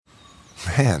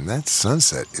Man, that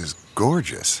sunset is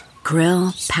gorgeous.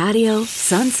 Grill, patio,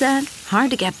 sunset.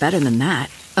 Hard to get better than that.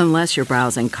 Unless you're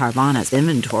browsing Carvana's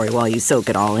inventory while you soak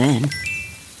it all in.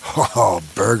 Oh,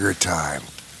 burger time.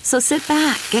 So sit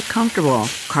back, get comfortable.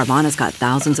 Carvana's got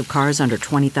thousands of cars under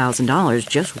 $20,000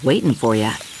 just waiting for you.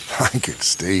 I could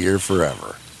stay here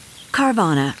forever.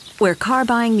 Carvana, where car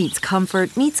buying meets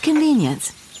comfort meets convenience.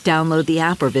 Download the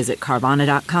app or visit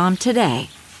Carvana.com today.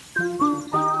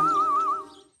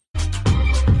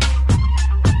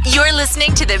 You're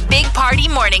listening to the Big Party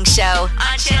Morning Show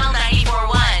on Channel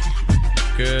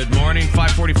 94.1. Good morning,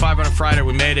 5:45 on a Friday.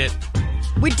 We made it.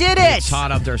 We did it. It's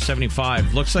hot out there,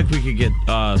 75. Looks like we could get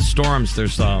storms.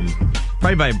 There's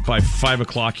probably by 5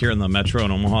 o'clock here in the metro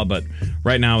in Omaha, but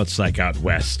right now it's like out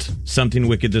west. Something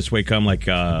wicked this way come like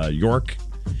York.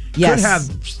 Yes.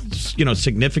 Could have,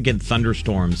 significant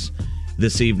thunderstorms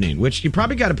this evening, which you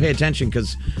probably got to pay attention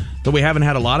because though we haven't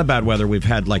had a lot of bad weather, we've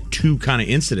had like two kind of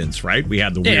incidents, right? We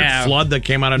had the weird flood that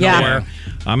came out of nowhere.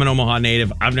 I'm an Omaha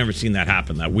native. I've never seen that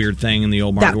happen. That weird thing in the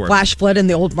old market. That flash flood in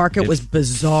the old market was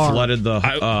bizarre. Flooded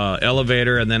the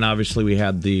elevator, and then obviously we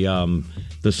had the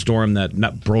storm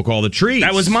that broke all the trees.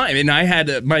 That was mine, and I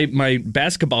had my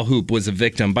basketball hoop was a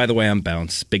victim. By the way, I'm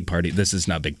Bounce. Big Party. This is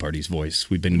not Big Party's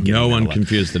voice. We've been getting no one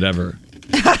confused it ever.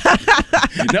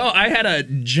 No, I had a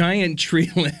giant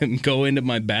tree limb go into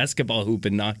my basketball hoop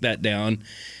and knock that down.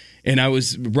 And I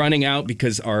was running out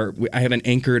because I haven't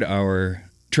anchored our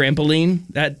trampoline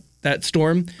that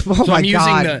storm. Oh so my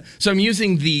God. I'm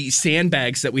using the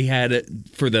sandbags that we had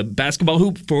for the basketball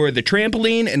hoop for the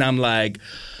trampoline, and I'm like,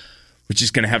 we're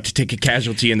just going to have to take a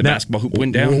casualty, and the basketball hoop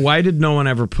went down. Why did no one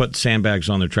ever put sandbags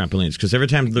on their trampolines? Because every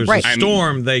time there's a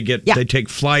storm, they take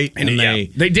flight and they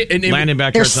did, and land in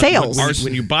backyard. They're sails.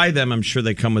 When you buy them, I'm sure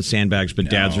they come with sandbags, but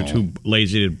dads are too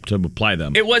lazy to apply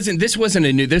them. This wasn't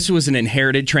a new. This was an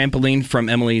inherited trampoline from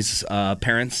Emily's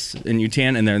parents in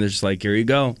Utan, and they're just like, here you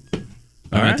go.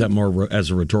 I meant that more as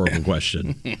a rhetorical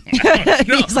question.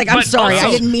 He's like, I'm sorry,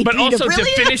 I didn't mean but to. Also, really?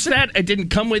 to finish that, it didn't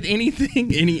come with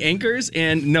any anchors,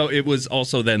 and no, it was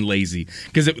also then lazy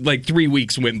because like 3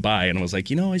 weeks went by, and I was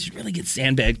like, I should really get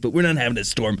sandbags, but we're not having a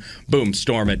storm. Boom,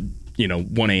 storm at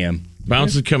 1 a.m.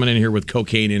 Bounce is coming in here with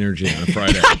cocaine energy on a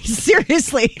Friday.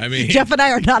 Seriously, I mean, Jeff and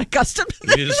I are not accustomed to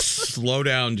this. You just slow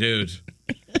down, dude.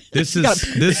 This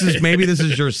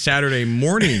is your Saturday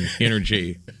morning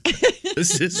energy.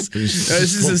 This is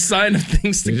a sign of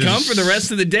things to come for the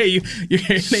rest of the day. You're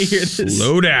going to hear this.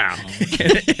 Slow down.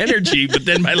 Energy, but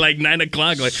then by like 9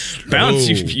 o'clock, like, Bounce,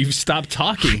 you've stopped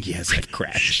talking. Yes, I've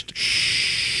crashed.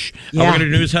 Yeah. We're going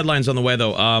to do news headlines on the way,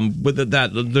 though.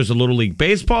 There's a Little League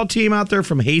baseball team out there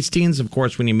from Hastings. Of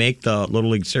course, when you make the Little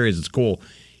League series, it's cool.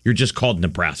 You're just called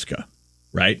Nebraska.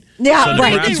 Right? Yeah, so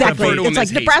right, Nebraska, exactly. It's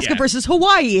like Nebraska versus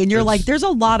Hawaii, and you're like, there's a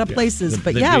lot of places.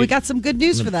 But we got some good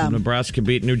news for them. Nebraska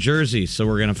beat New Jersey, so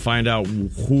we're going to find out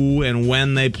who and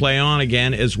when they play on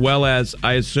again, as well as,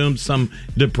 I assume, some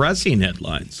depressing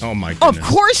headlines. Oh, my goodness. Of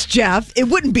course, Jeff. It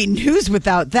wouldn't be news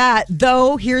without that.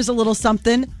 Though, here's a little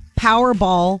something.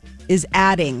 Powerball is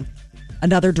adding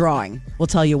another drawing. We'll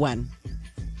tell you when.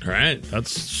 All right. That's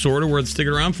sort of worth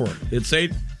sticking around for. It's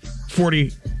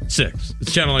 8:46.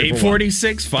 It's Channel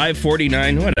 846,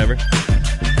 549, whatever.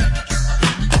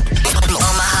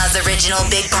 Omaha's original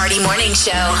Big Party Morning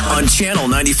Show on Channel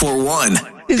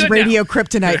 94.1. His radio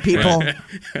kryptonite, people.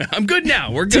 I'm good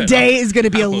now. We're good. Today is going to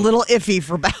be a little iffy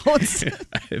for Bounce.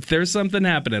 If there's something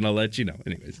happening, I'll let you know.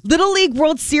 Anyways. Little League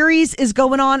World Series is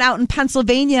going on out in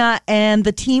Pennsylvania, and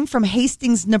the team from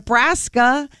Hastings,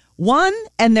 Nebraska won,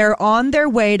 and they're on their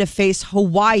way to face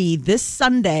Hawaii this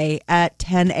Sunday at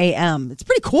 10 a.m. It's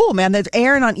pretty cool, man. They're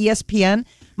airing on ESPN.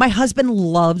 My husband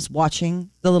loves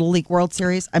watching the Little League World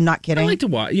Series. I'm not kidding. I like to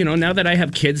watch. Now that I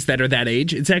have kids that are that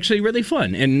age, it's actually really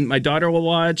fun. And my daughter will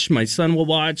watch. My son will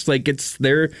watch. Like, it's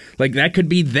their, like, that could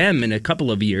be them in a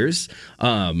couple of years.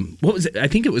 What was it? I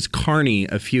think it was Carney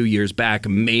a few years back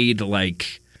made,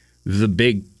 like, the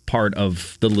big part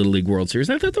of the Little League World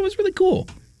Series. I thought that was really cool.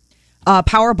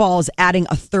 Powerball is adding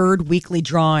a third weekly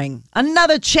drawing.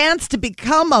 Another chance to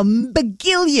become a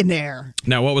bagillionaire.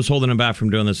 Now, what was holding them back from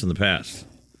doing this in the past?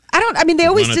 They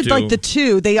always did like the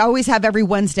two. They always have every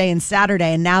Wednesday and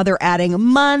Saturday, and now they're adding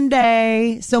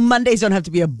Monday. So Mondays don't have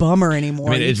to be a bummer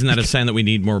anymore. Isn't that a sign that we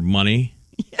need more money?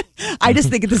 I just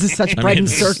think this is such bread and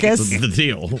circus. The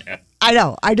deal. I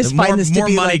know. I just find this to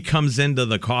be more money like, comes into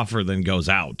the coffer than goes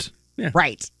out. Yeah.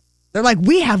 Right. They're like,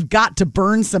 we have got to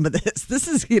burn some of this. This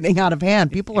is getting out of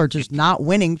hand. People are just not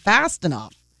winning fast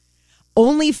enough.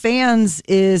 OnlyFans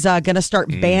is going to start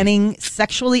banning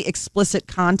sexually explicit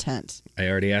content. I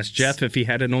already asked Jeff if he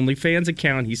had an OnlyFans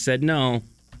account. He said no.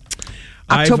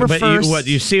 October But 1st. what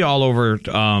you see all over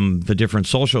the different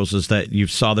socials is that you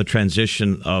saw the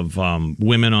transition of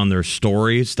women on their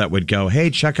stories that would go, "Hey,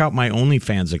 check out my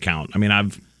OnlyFans account." I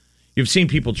mean, you've seen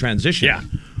people transition. Yeah.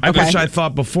 Which I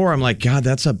thought before. I'm like, God,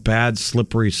 that's a bad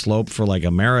slippery slope for like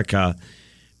America,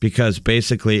 because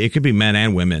basically it could be men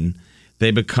and women.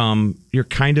 You're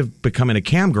kind of becoming a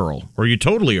cam girl, or you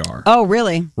totally are. Oh,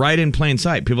 really? Right in plain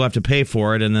sight. People have to pay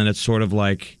for it, and then it's sort of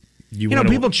like,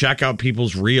 people check out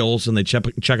people's reels and they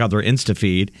check out their Insta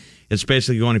feed. It's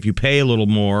basically going, if you pay a little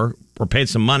more or pay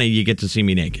some money, you get to see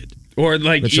me naked. Or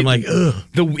like, which I'm like, ugh.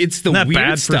 It's the weird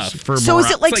bad stuff. So is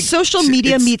it like social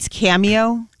media meets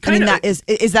Cameo? I mean, that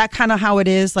is that kind of how it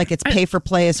is? Like it's pay for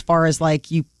play as far as like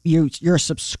you're a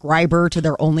subscriber to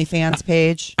their OnlyFans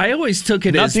page? I always took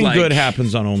it as nothing like, good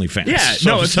happens on OnlyFans. Yeah,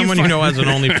 so if someone you know has an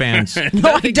OnlyFans,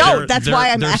 no, I don't. That's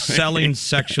why they're selling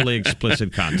sexually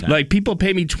explicit content. Like people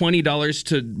pay me $20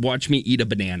 to watch me eat a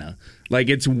banana. Like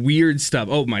it's weird stuff.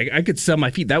 Oh my! I could sell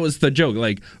my feet. That was the joke.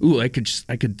 Like, ooh, I could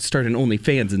start an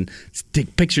OnlyFans and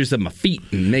take pictures of my feet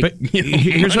and make. But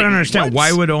here's what I don't understand.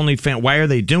 Why would OnlyFans? Why are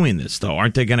they doing this though?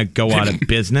 Aren't they going to go out of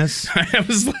business? I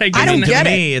was like, I don't get to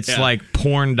it. me, it's like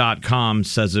porn.com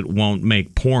says it won't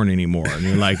make porn anymore, and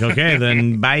you're like, okay,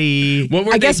 then bye.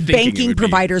 I guess banking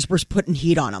providers were putting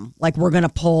heat on them. Like we're going to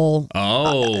pull.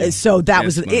 So that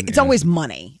was it's always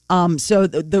money. So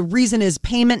the reason is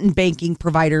payment and banking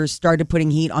providers started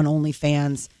putting heat on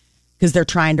OnlyFans because they're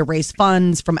trying to raise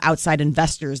funds from outside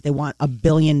investors. They want $1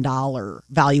 billion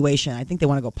valuation. I think they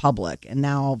want to go public. And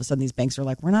now all of a sudden these banks are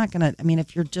like, we're not going to. I mean,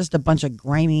 if you're just a bunch of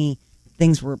grimy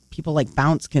things where people like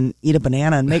Bounce can eat a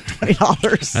banana and make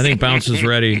 $20. I think Bounce is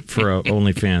ready for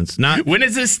OnlyFans. When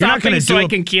is this stopping so I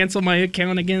can cancel my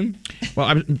account again?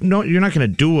 Well, no, you're not going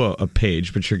to do a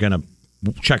page, but you're going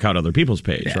to check out other people's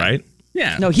page, right?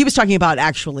 Yeah. No, he was talking about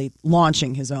actually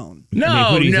launching his own. No, I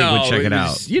mean, who do you think would check it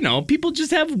out? You know, people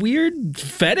just have weird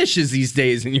fetishes these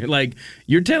days, and you're like,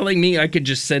 you're telling me I could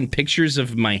just send pictures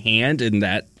of my hand and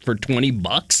that for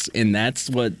 $20, and that's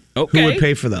what? Okay. Who would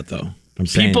pay for that though? I'm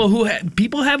saying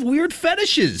People have weird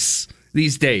fetishes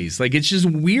these days. Like it's just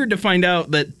weird to find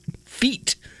out that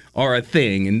feet are a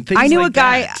thing and things. I knew like a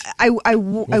guy. that. I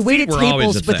waited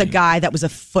tables with a guy that was a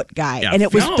foot guy, and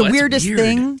it was the weirdest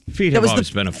thing. Feet have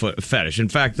always been a foot fetish. In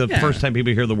fact, the first time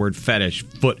people hear the word fetish,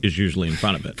 foot is usually in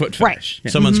front of it. Foot fetish.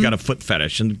 Right. Someone's got a foot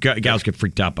fetish, and gals get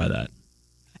freaked out by that.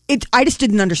 I just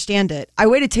didn't understand it. I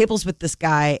waited tables with this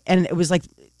guy, and it was like,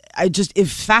 it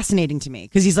was fascinating to me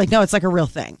because he's like, no, it's like a real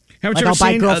thing. Haven't like I'll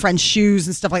buy girlfriend's shoes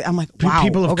and stuff like that. I'm like, wow.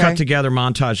 People have cut together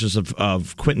montages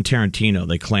of Quentin Tarantino.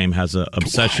 They claim has an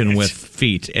obsession with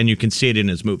feet, and you can see it in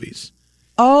his movies.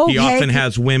 Oh, he often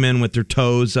has women with their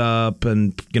toes up,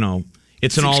 and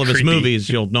it's in all of his movies.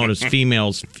 You'll notice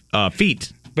females'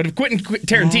 feet. But if Quentin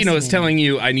Tarantino is telling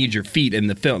you, "I need your feet" in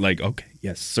the film, like, okay,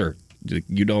 yes, sir,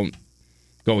 you don't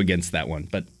go against that one.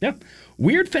 But yeah,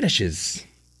 weird fetishes.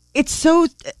 It's so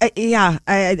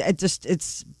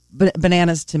it's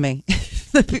bananas to me.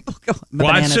 People go, well,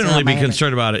 I'd certainly be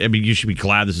concerned about it. I mean, you should be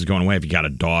glad this is going away if you got a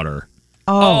daughter.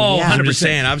 Oh, yeah. I'm just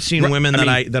saying, I've seen women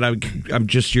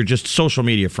you're just social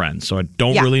media friends, so I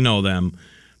don't really know them.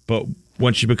 But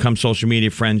once you become social media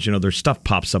friends, their stuff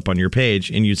pops up on your page,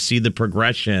 and you see the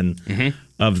progression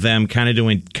of them kind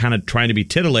of trying to be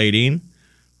titillating,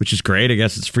 which is great. I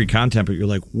guess it's free content, but you're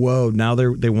like, whoa, now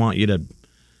they want you to,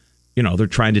 they're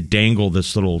trying to dangle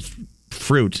this little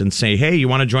fruit and say, hey, you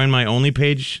want to join my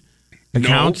OnlyPage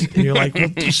account? And you're like, well,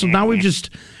 so now we've just,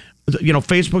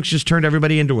 Facebook's just turned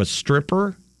everybody into a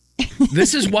stripper.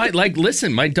 This is why,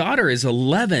 listen, my daughter is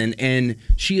 11 and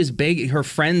she is begging. Her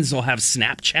friends will have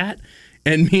Snapchat,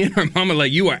 and me and her mom are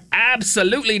like, you are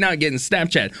absolutely not getting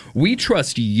Snapchat. We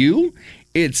trust you.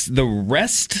 It's the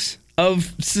rest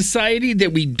of society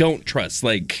that we don't trust.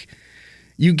 Like,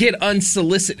 you get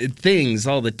unsolicited things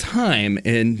all the time,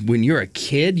 and when you're a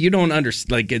kid, you don't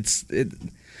understand. Like,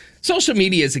 social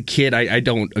media as a kid, I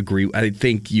don't agree. I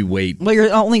think you wait. Well,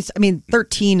 you're only.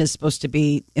 13 is supposed to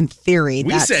be, in theory,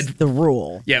 that's the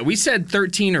rule. Yeah, we said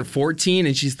 13 or 14,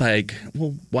 and she's like,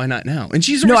 well, why not now? And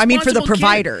she's no, I mean for the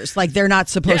providers, like they're not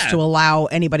supposed to allow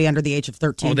anybody under the age of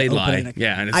 13. Oh, they to lie. Open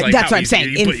Yeah, and it's like that's what I'm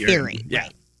saying. In theory, yeah.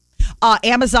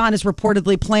 Amazon is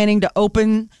reportedly planning to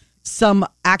open some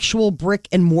actual brick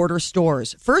and mortar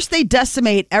stores. First, they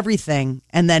decimate everything,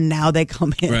 and then now they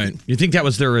come in. Right. You think that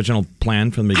was their original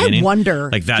plan from the beginning? I wonder.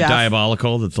 Like that Jeff.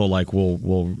 Diabolical that they'll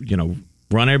we'll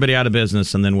run everybody out of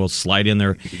business, and then we'll slide in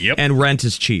there. Yep. And rent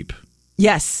is cheap.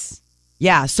 Yes.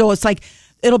 Yeah. So it's like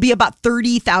it'll be about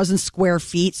 30,000 square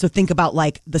feet. So think about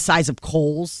like the size of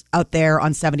Kohl's out there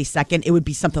on 72nd. It would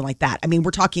be something like that. I mean, we're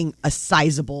talking a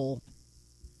sizable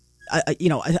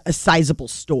a sizable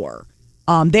store.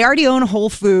 They already own Whole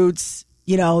Foods.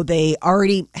 They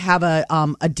already have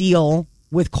a deal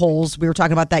with Kohl's. We were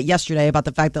talking about that yesterday, about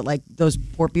the fact that like those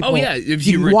poor people if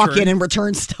you can walk in and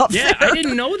return stuff. Yeah, there. I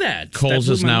didn't know that. Kohl's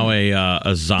is now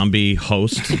a zombie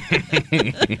host.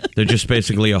 They're just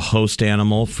basically a host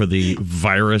animal for the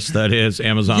virus that is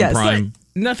Amazon Prime.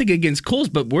 Nothing against Kohl's,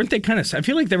 but weren't they kind of? I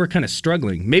feel like they were kind of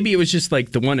struggling. Maybe it was just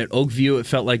like the one at Oakview. It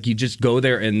felt like you just go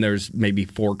there and there's maybe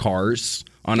 4 cars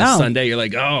on a Sunday. You're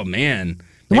like, oh man.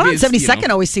 The one on 72nd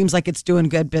always seems like it's doing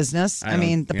good business. I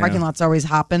mean, the parking lot's always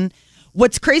hopping.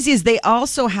 What's crazy is they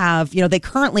also have, they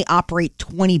currently operate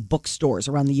 20 bookstores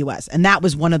around the U.S. And that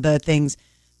was one of the things.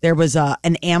 There was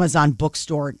an Amazon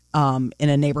bookstore in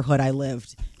a neighborhood I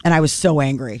lived, and I was so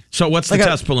angry. So what's the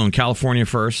test balloon? California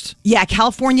first? Yeah,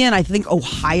 California and I think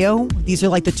Ohio. These are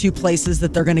like the 2 places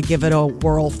that they're going to give it a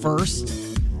whirl first.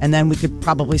 And then we could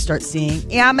probably start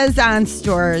seeing Amazon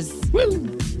stores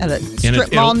at a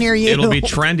strip mall near you. It'll be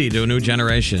trendy to a new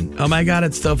generation. Oh my God,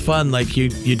 it's so fun. Like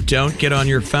you don't get on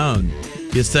your phone.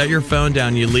 You set your phone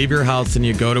down, you leave your house, and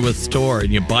you go to a store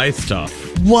and you buy stuff.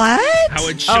 What? How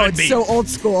it should be. It's so old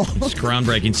school. It's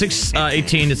groundbreaking.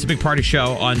 6:18, it's a Big Party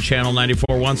Show on Channel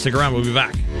 94.1. Stick around, we'll be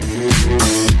back.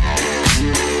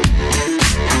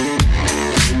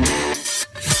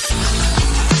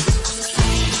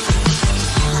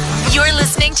 You're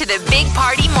listening to the Big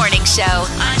Party Morning Show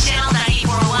on Channel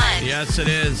 94.1. Yes, it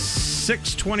is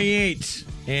 6:28,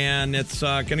 and it's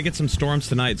going to get some storms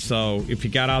tonight. So if you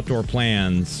got outdoor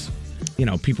plans,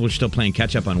 people are still playing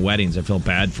catch up on weddings. I feel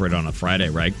bad for it on a Friday,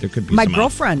 right? There could be my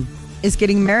girlfriend is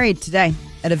getting married today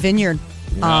at a vineyard.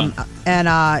 Wow.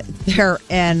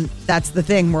 And that's the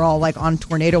thing. We're all like on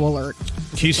tornado alert.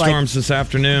 Key storms this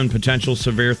afternoon, potential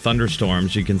severe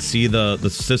thunderstorms. You can see the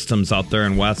systems out there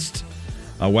in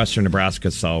western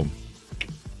Nebraska, so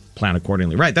plan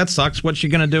accordingly. Right, that sucks. What's she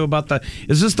going to do about that?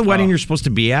 Is this the wedding you're supposed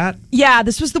to be at? Yeah,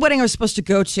 this was the wedding I was supposed to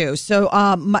go to. So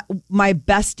my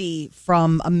bestie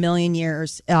from a million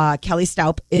years, Kelly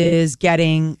Staup, is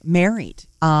getting married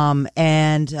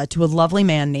and to a lovely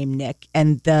man named Nick.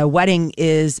 And the wedding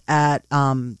is at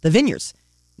the Vineyards,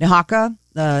 Nahaka.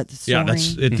 Yeah,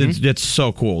 it's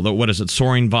so cool. What is it?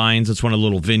 Soaring Vines. It's one of the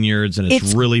little vineyards, and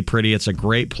it's really pretty. It's a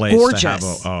great place to have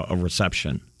a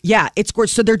reception. Yeah, it's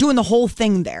gorgeous. So they're doing the whole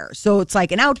thing there. So it's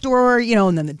like an outdoor,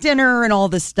 and then the dinner and all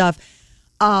this stuff.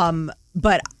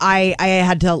 But I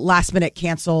had to last minute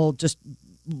cancel just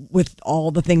with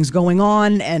all the things going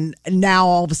on, and now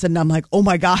all of a sudden I'm like, oh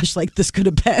my gosh, like this could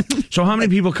have been. So how many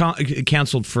people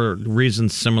canceled for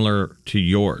reasons similar to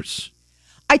yours?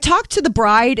 I talked to the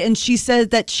bride, and she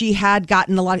said that she had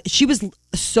gotten a lot. She was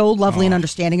so lovely and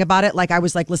understanding about it. Like I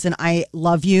was like, listen, I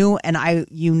love you, and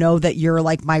you know that you're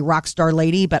like my rock star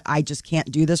lady, but I just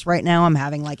can't do this right now. I'm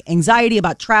having like anxiety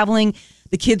about traveling,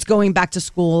 the kids going back to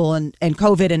school, and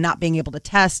COVID, and not being able to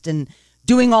test, and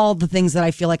doing all the things that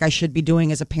I feel like I should be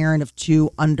doing as a parent of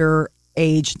 2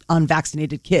 underage,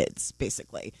 unvaccinated kids,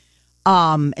 basically.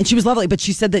 And she was lovely, but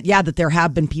she said that that there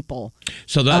have been people.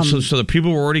 So so the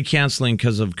people were already canceling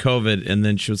because of COVID, and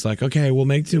then she was like, "Okay, we'll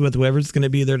make do with whoever's going to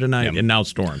be there tonight." And now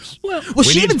storms. Well,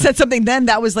 she even said something then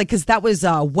that was like, because that was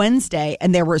Wednesday,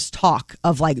 and there was talk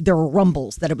of like there were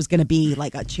rumbles that it was going to be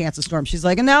like a chance of storm. She's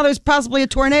like, and now there's possibly a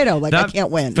tornado. Like I can't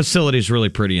win. Facility's really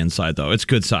pretty inside though. It's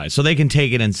good size, so they can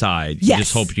take it inside. Yes. You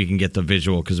just hope you can get the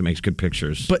visual because it makes good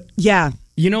pictures. But yeah.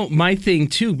 My thing,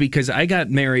 too, because I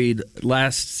got married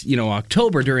last,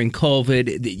 October during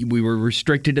COVID. We were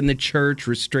restricted in the church,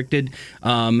 in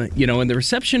the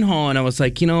reception hall. And I was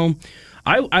like,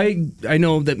 I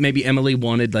know that maybe Emily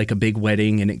wanted like a big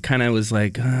wedding, and it kind of was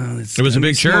like, it was a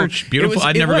big church. Beautiful.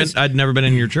 I'd never been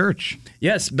in your church.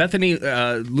 Yes, Bethany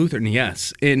Lutheran,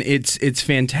 yes. And it's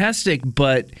fantastic,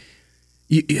 but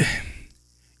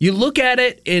you look at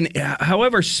it, and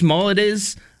however small it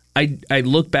is, I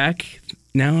look back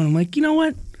now and I'm like, you know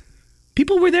what?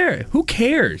 People were there. Who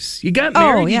cares? You got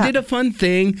married, you did a fun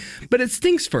thing, but it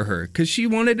stinks for her because she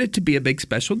wanted it to be a big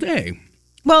special day.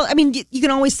 Well, I mean, you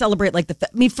can always celebrate like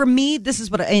for me, this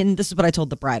is what I told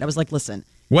the bride. I was like, listen.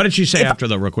 What did she say after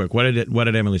though, real quick? What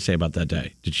did Emily say about that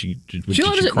day? Did she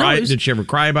cry? Did she ever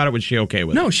cry about it? Was she okay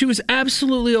with it? No, she was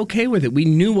absolutely okay with it. We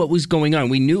knew what was going on.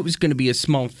 We knew it was going to be a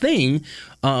small thing,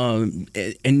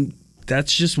 and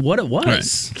that's just what it was. Right.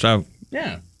 So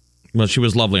yeah. Well, she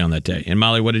was lovely on that day. And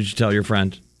Molly, what did you tell your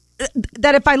friend?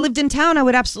 that if I lived in town, I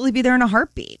would absolutely be there in a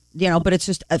heartbeat. But it's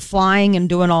just flying and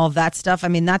doing all of that stuff. I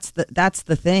mean, that's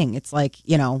the thing. It's like,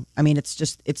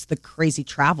 it's the crazy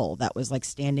travel that was like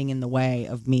standing in the way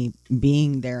of me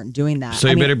being there and doing that. So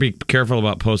you better be careful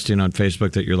about posting on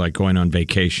Facebook that you're like going on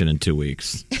vacation in 2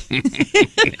 weeks.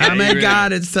 Oh my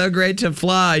God, it's so great to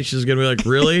fly. She's going to be like,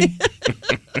 really?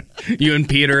 You and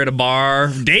Peter at a bar.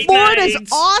 Date Florida night. is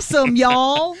awesome,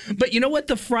 y'all. But you know what?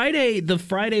 The Friday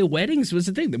weddings was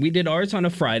the thing. We did ours on a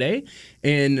Friday,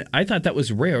 and I thought that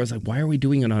was rare. I was like, why are we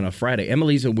doing it on a Friday?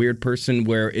 Emily's a weird person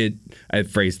where I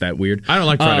phrased that weird. I don't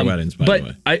like Friday weddings, by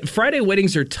the way. Friday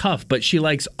weddings are tough, but she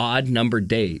likes odd numbered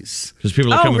days. Because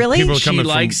people are coming, really? people are She coming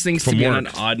likes things to from be work. on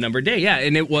an odd number day. Yeah,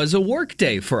 and it was a work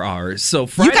day for ours. So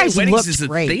Friday guys weddings looked is a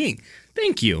great. thing.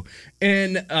 Thank you.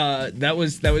 And that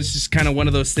was just kind of one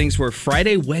of those things where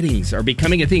Friday weddings are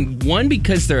becoming a thing. One,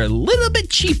 because they're a little bit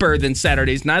cheaper than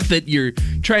Saturdays. Not that you're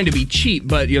trying to be cheap,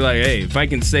 but you're like, hey, if I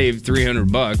can save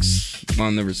 $300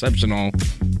 on the reception, I'll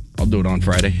do it on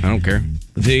Friday. I don't care.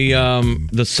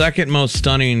 The second most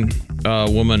stunning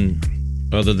woman,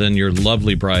 other than your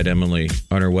lovely bride Emily,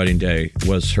 on her wedding day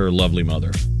was her lovely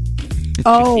mother.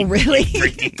 Oh, really?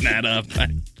 Bringing that up, that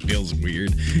feels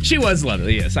weird. She was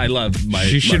lovely. Yes, I love my.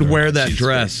 She should mother. wear that She's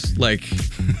dress. Like,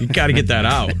 you got to get that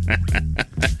out.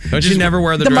 Don't you never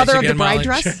wear the The dress mother of again, the bride Molly?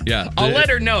 dress? Yeah. I'll let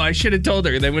her know. I should have told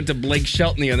her. They went to Blake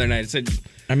Shelton the other night. I said,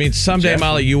 I mean, someday, Jeff-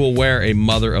 Molly, you will wear a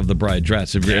mother of the bride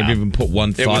dress. Have you Yeah. even put one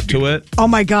It thought would to be- it? Oh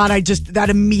my God! That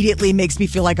immediately makes me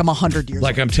feel like I'm 100 years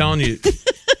Like, old. I'm telling you,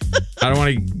 I don't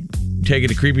want to take it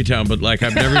to Creepy Town, but like,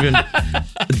 I've never even.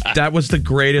 That was the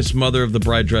greatest mother of the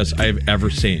bride dress I've ever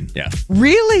seen. yeah.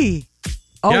 Really?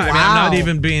 Oh, Yeah, wow. I mean, I'm not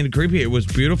even being creepy. It was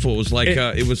beautiful. It was like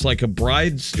a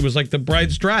bride's. It was like the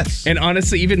bride's dress. And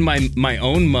honestly, even my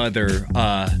own mother,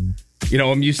 I'm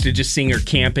used to just seeing her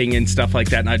camping and stuff like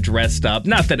that, not dressed up.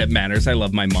 Not that it matters. I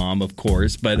love my mom, of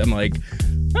course, but I'm like,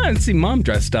 I haven't seen mom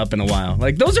dressed up in a while.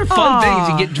 Like, those are fun things.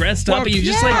 You get dressed up and you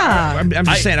just yeah. like. I'm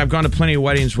just saying, I've gone to plenty of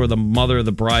weddings where the mother of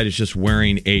the bride is just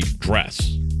wearing a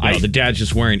dress. The dad's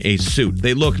just wearing a suit.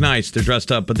 They look nice. They're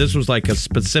dressed up, but this was like a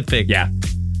specific. Yeah.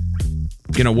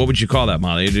 What would you call that,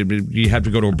 Molly? You have to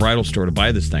go to a bridal store to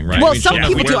buy this thing, right? Well, I mean, some she has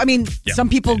people to do. wear- I mean, some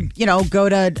people, go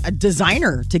to a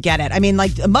designer to get it. I mean,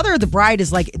 like, a mother of the bride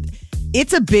is like,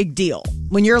 it's a big deal.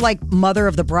 When you're like mother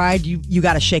of the bride, you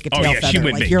got to shake a tail feather. She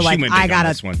went like, big. you're She like, went big I on got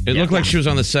this to. one. It looked like she was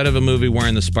on the set of a movie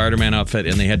wearing the Spider-Man outfit,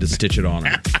 and they had to stitch it on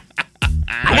her.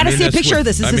 I got to see a picture of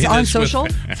this. Is this on social?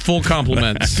 Full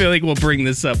compliments. I feel like we'll bring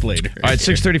this up later. All right,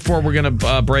 6:34. We're going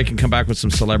to break and come back with some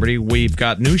celebrity. We've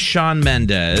got new Shawn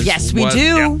Mendes. Yes, we do.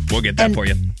 Yeah, we'll get that And for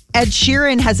you. Ed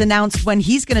Sheeran has announced when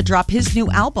he's going to drop his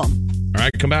new album. All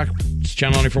right, come back. It's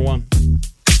Channel 94.1.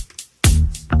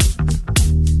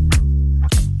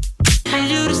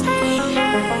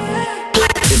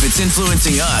 If it's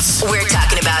influencing us, We're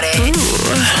talking about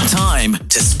it. time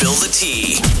to spill the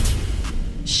tea.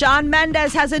 Shawn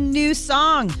Mendes has a new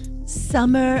song,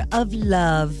 Summer of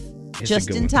Love, just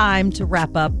good in one. time to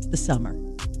wrap up the summer.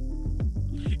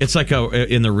 It's like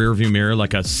in the rearview mirror,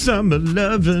 like a summer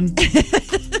lovin'.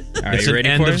 Are It's you an ready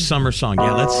end for of it? summer song.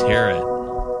 Yeah, let's hear it.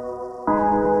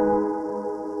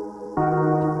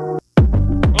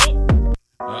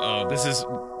 Uh-oh,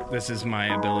 this is my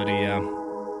ability,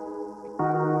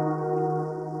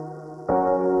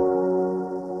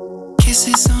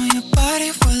 Kisses on your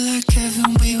body were like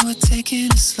heaven, we were taking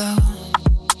it slow.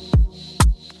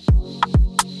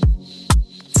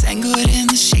 Tangled in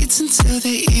the sheets until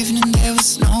the evening, there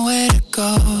was nowhere to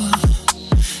go.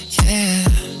 Yeah.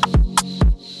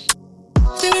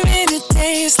 We were in a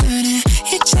daze, learning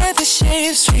each other's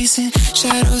shapes, tracing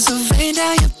shadows of rain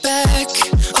down your back.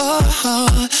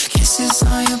 Oh, kisses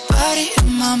on your body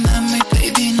in my memory,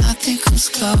 baby, nothing comes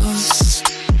close.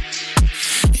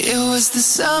 It was the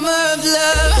summer of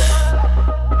love,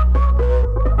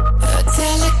 a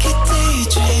delicate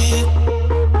daydream,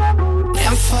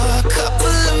 and for a couple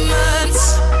of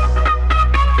months,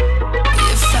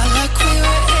 it felt like we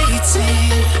were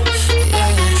 18.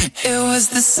 Yeah, it was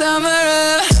the summer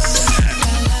of.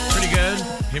 Pretty good.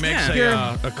 He makes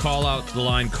a call out the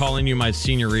line, calling you my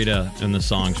senorita in the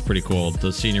song's pretty cool.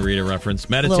 The senorita reference.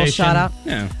 Meditation. Little shout out.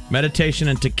 Yeah. Meditation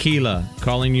and tequila,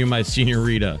 calling you my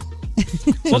senorita.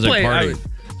 Sounds like play- party.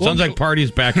 Sounds like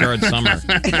party's backyard summer.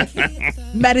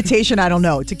 Meditation, I don't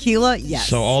know. Tequila, yes.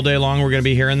 So all day long we're going to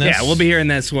be hearing this? Yeah, we'll be hearing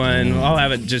this one. I'll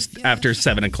have it just after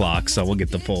 7 o'clock, so we'll get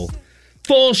the full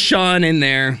Shawn in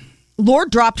there.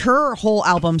 Lorde dropped her whole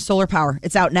album, Solar Power.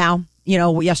 It's out now.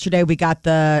 Yesterday we got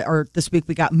this week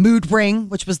we got Mood Ring,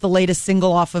 which was the latest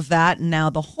single off of that. And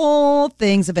now the whole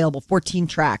thing's available, 14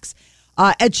 tracks.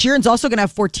 Ed Sheeran's also going to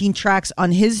have 14 tracks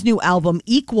on his new album,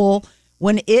 Equal,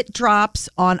 when it drops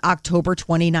on October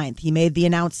 29th. He made the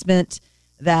announcement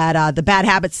that the Bad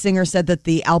Habits singer said that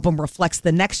the album reflects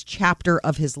the next chapter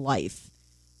of his life.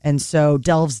 And so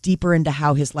delves deeper into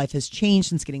how his life has changed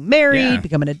since getting married,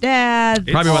 becoming a dad.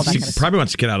 Probably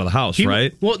wants to get out of the house,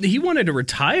 right? Well, he wanted to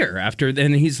retire after.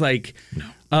 Then he's like,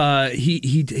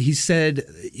 he said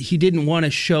he didn't want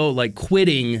to show like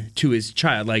quitting to his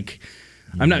child. Like,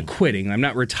 I'm not quitting. I'm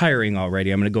not retiring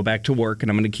already. I'm going to go back to work, and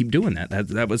I'm going to keep doing that.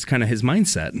 That was kind of his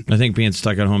mindset. I think being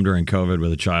stuck at home during COVID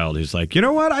with a child, he's like, you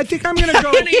know what? I think I'm going to go.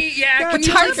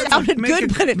 Retire sounded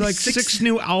good, but it's like 6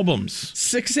 new albums.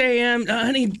 6 a.m.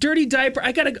 Honey, dirty diaper.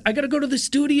 I gotta go to the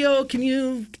studio. Can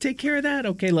you take care of that?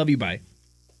 Okay, love you. Bye.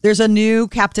 There's a new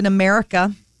Captain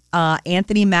America.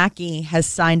 Anthony Mackie has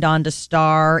signed on to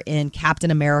star in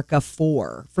Captain America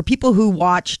 4. For people who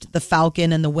watched The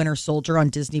Falcon and the Winter Soldier on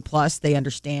Disney Plus, they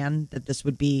understand that this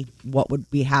would be what would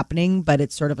be happening, but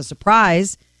it's sort of a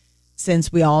surprise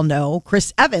since we all know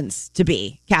Chris Evans to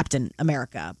be Captain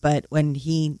America. But when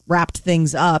he wrapped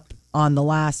things up on the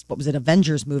last,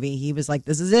 Avengers movie, he was like,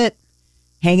 this is it,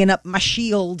 hanging up my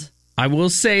shield. I will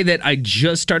say that I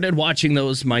just started watching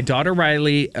those. My daughter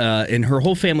Riley and her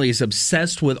whole family is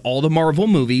obsessed with all the Marvel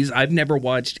movies. I've never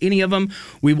watched any of them.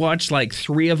 We watched like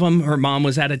 3 of them. Her mom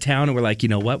was out of town, and we're like, you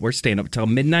know what? We're staying up till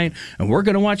midnight, and we're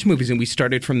going to watch movies. And we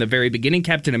started from the very beginning.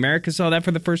 Captain America, saw that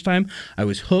for the first time. I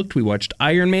was hooked. We watched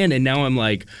Iron Man, and now I'm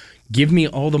like, give me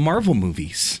all the Marvel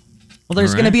movies. Well,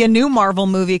 there's going to be a new Marvel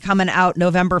movie coming out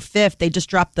November 5th. They just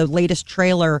dropped the latest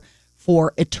trailer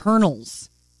for Eternals,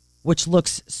 which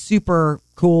looks super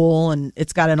cool, and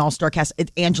it's got an all-star cast.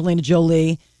 It's Angelina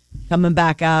Jolie coming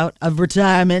back out of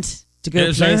retirement to go.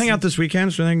 Is there anything out this weekend?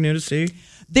 Is there anything new to see?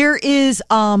 There is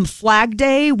Flag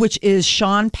Day, which is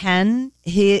Sean Penn.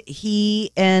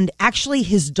 He and actually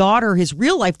his daughter, his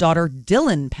real-life daughter,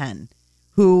 Dylan Penn,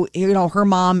 who, her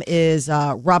mom is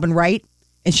Robin Wright,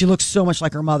 and she looks so much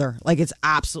like her mother. Like, it's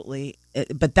absolutely...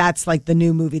 But that's like the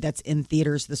new movie that's in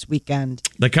theaters this weekend.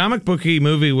 The comic booky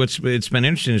movie, which it's been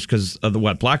interesting, is because of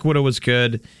Black Widow was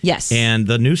good. Yes. And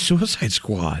the new Suicide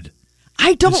Squad.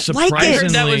 I don't like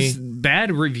it. That was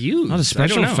bad reviews. The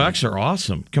special effects are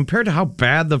awesome compared to how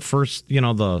bad the first,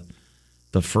 the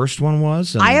first one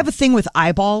was. I have a thing with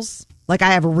eyeballs. Like,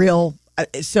 I have a real...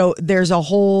 So there's a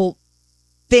whole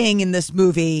thing in this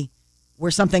movie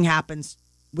where something happens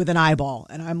with an eyeball,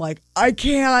 and I'm like, I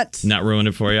can't. Not ruin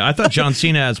it for you. I thought John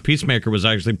Cena as Peacemaker was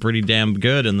actually pretty damn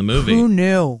good in the movie. Who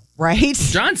knew, right?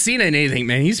 John Cena in anything,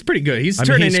 man, he's pretty good. He's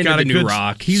turning into the new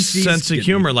Rock. He's sense of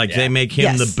humor, like they make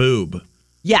him the boob.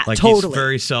 Yeah, like totally. He's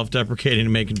very self-deprecating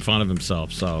and making fun of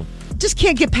himself. So just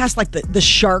can't get past like the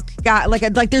shark guy.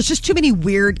 Like there's just too many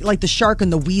weird, like the shark and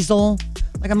the weasel.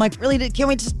 Like, I'm like, really? Can't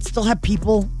we just still have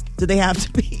people? Do they have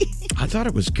to be? I thought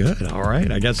it was good. All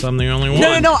right. I guess I'm the only one.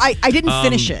 No. I didn't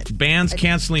finish it. Bands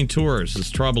canceling tours is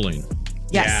troubling.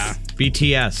 Yes. Yeah.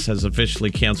 BTS has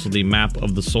officially canceled the Map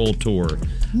of the Soul tour.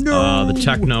 No. The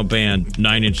techno band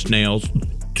 9 Inch Nails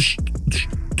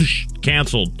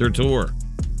canceled their tour.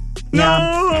 Yeah.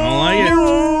 I don't like it.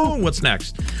 No. What's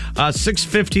next?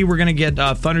 6:50, we're going to get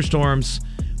thunderstorms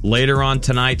later on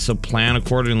tonight, so plan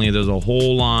accordingly. There's a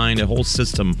whole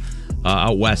system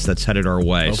out west that's headed our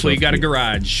way. Hopefully you got a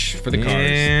garage for the cars.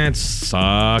 It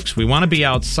sucks. We want to be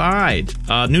outside.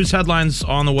 News headlines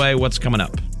on the way. What's coming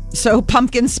up? So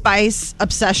pumpkin spice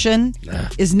obsession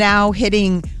is now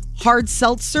hitting hard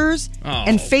seltzers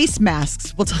and face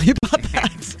masks. We'll tell you about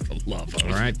that. Love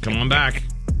them. All right, come on back.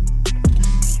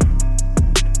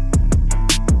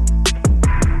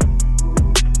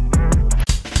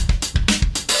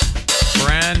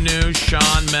 Brand new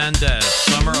Shawn Mendes,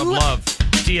 Summer of Love.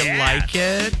 Do you like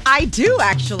it? I do,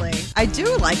 actually. I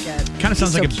do like it. Kind of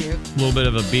sounds like cute. a little bit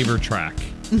of a Bieber track.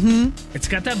 Mm-hmm. It's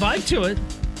got that vibe to it.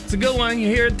 It's a good one. You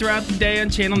hear it throughout the day on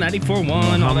Channel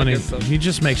 94.1. He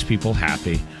just makes people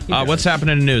happy. What's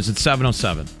happening in the news? It's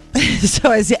 7:07.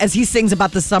 So as he sings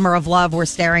about the summer of love, we're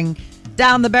staring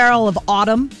down the barrel of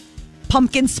autumn.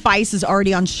 Pumpkin spice is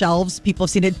already on shelves. People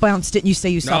have seen it. Bounce, didn't you say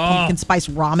you saw pumpkin spice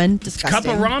ramen? Disgusting.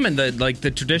 Cup of ramen.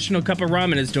 The traditional cup of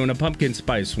ramen is doing a pumpkin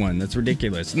spice one. That's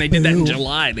ridiculous. And they did that in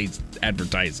July. They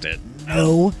advertised it.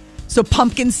 No. So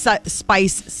pumpkin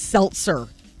spice seltzer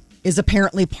is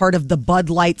apparently part of the Bud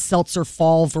Light Seltzer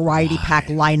Fall Variety Pack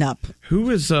lineup. Who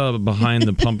is behind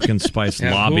the pumpkin spice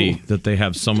lobby that they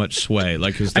have so much sway?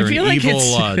 Like, is there an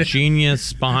evil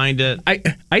genius behind it?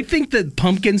 I think that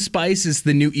pumpkin spice is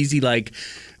the new easy, like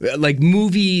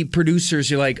movie producers.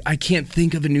 You're like, I can't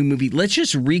think of a new movie. Let's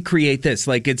just recreate this.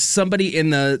 Like, it's somebody in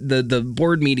the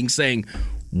board meeting saying,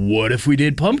 what if we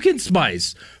did pumpkin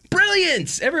spice?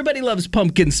 brilliant. Everybody loves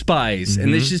pumpkin spice.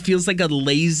 And this just feels like a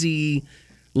lazy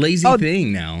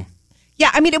thing now. Yeah,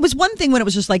 I mean, it was one thing when it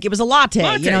was just like, it was a latte.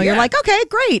 You're like, okay,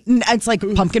 great. And it's like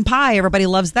pumpkin pie. Everybody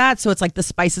loves that. So it's like the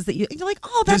spices that you're like,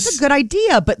 oh, that's a good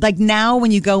idea. But like now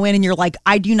when you go in and you're like,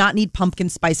 I do not need pumpkin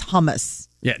spice hummus.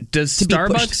 Yeah, does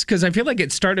Starbucks, because I feel like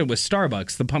it started with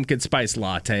Starbucks, the pumpkin spice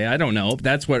latte. I don't know.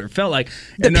 That's what it felt like.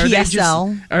 The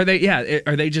PSL.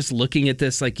 Are they just looking at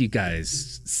this like, you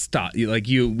guys, stop.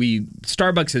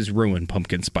 Starbucks has ruined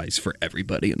pumpkin spice for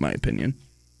everybody, in my opinion.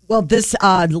 Well, this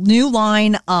new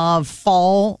line of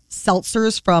fall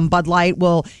seltzers from Bud Light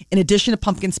will, in addition to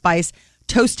pumpkin spice,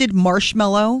 toasted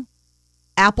marshmallow,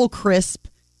 apple crisp,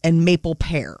 and maple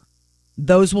pear.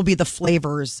 Those will be the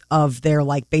flavors of their,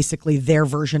 like, basically their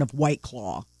version of White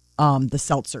Claw, the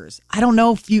seltzers. I don't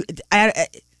know if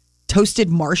toasted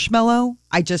marshmallow.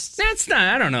 That's not,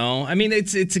 I don't know. I mean,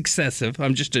 it's excessive.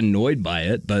 I'm just annoyed by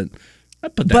it, but I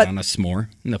put that on a s'more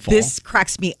in the fall. This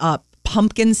cracks me up.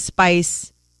 Pumpkin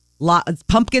spice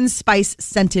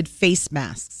scented face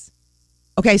masks.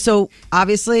 Okay, so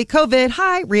obviously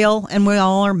COVID, real, and we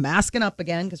all are masking up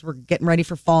again because we're getting ready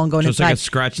for fall and going inside. So it's like a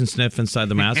scratch and sniff inside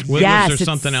the mask. Yes, was there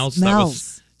something else that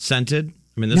was scented?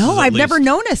 I mean, I've never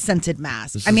known a scented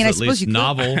mask. I mean, I suppose you could.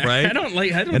 Novel, right?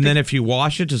 And then if you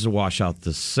wash it, does it wash out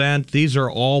the scent? These are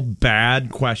all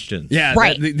bad questions. Yeah,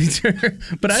 right.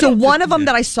 But one of them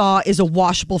that I saw is a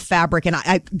washable fabric, and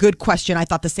good question. I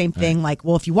thought the same thing. Right. Like,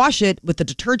 well, if you wash it with the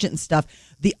detergent and stuff.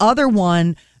 The other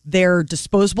one, they're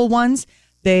disposable ones.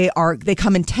 They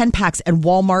come in 10 packs, and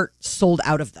Walmart sold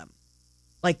out of them.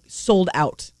 Like, sold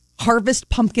out. Harvest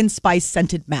pumpkin spice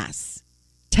scented masks,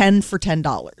 10 for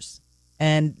 $10.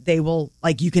 And they will,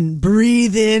 like, you can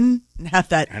breathe in and have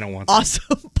that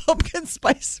awesome pumpkin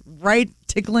spice right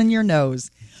tickling your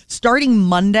nose. Starting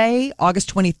Monday,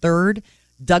 August 23rd,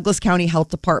 Douglas County Health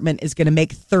Department is going to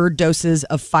make third doses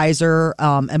of Pfizer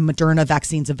and Moderna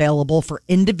vaccines available for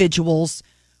individuals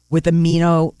with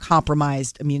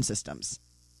immunocompromised immune systems.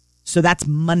 So that's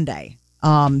Monday.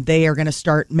 They are going to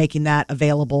start making that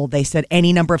available. They said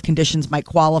any number of conditions might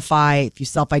qualify. If you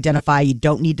self-identify, you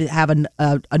don't need to have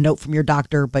a note from your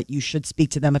doctor, but you should speak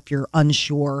to them if you're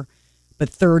unsure. But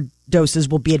third doses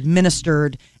will be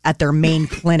administered at their main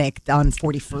clinic on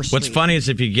 41st Street. What's funny is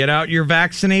if you get out your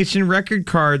vaccination record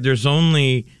card, there's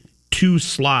only 2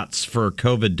 slots for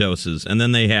COVID doses, and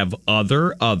then they have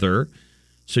other.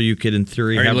 So you could, in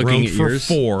theory, have room for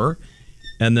 4,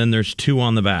 and then there's 2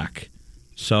 on the back.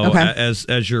 So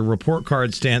as your report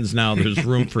card stands now, there's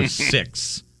room for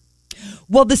 6.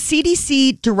 Well, the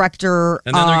CDC director...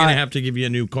 And then they're going to have to give you a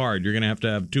new card. You're going to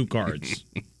have 2 cards.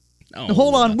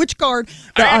 Hold on, which card?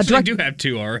 I actually do have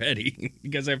 2 already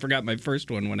because I forgot my first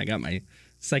one when I got my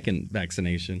second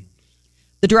vaccination.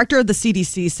 The director of the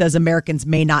CDC says Americans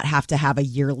may not have to have a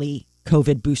yearly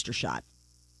COVID booster shot.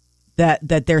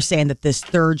 That they're saying that this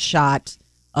third shot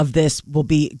of this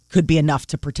could be enough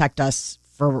to protect us.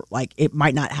 For like, it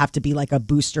might not have to be like a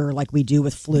booster like we do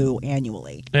with flu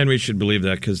annually. And we should believe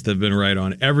that because they've been right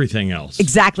on everything else.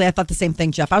 Exactly. I thought the same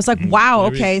thing, Jeff. I was like, wow,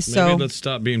 okay, so. Maybe let's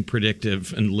stop being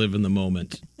predictive and live in the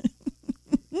moment.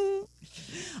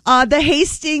 The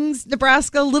Hastings,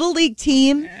 Nebraska Little League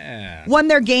team won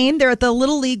their game. They're at the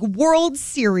Little League World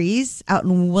Series out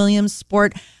in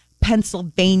Williamsport,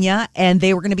 Pennsylvania, and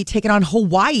they were going to be taking on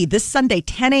Hawaii this Sunday,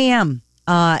 10 a.m.,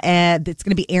 and it's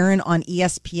going to be airing on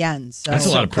ESPN. So that's a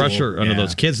lot of pressure under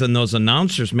those kids. And those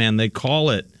announcers, man, they call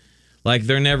it like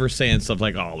they're never saying stuff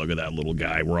like, oh, look at that little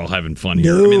guy. We're all having fun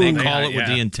here. No. I mean, they call it with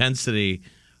the intensity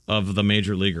of the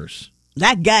major leaguers.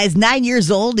 That guy's 9 years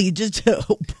old. He just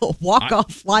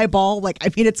walk-off fly ball. Like, I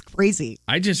mean, it's crazy.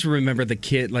 I just remember the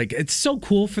kid. Like, it's so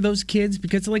cool for those kids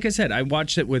because, like I said, I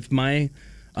watched it with my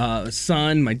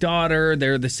son, my daughter.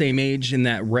 They're the same age in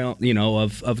that realm,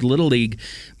 of Little League.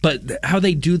 But how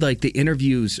they do like the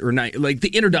interviews or not, like the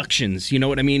introductions, you know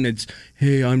what I mean? It's,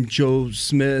 hey, I'm Joe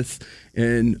Smith,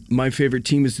 and my favorite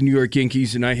team is the New York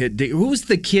Yankees, and I hit who was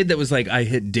the kid that was like, I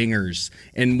hit dingers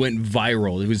and went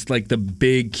viral? It was like the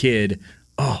big kid.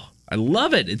 Oh, I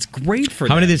love it. It's great for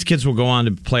How many of these kids will go on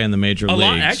to play in the major leagues? A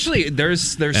lot. Actually,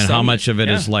 there's and some, how much of it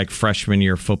is like freshman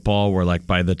year football where like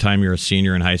by the time you're a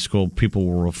senior in high school, people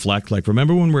will reflect like,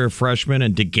 remember when we were freshmen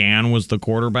and DeGan was the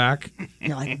quarterback?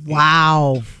 You're like,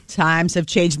 wow, times have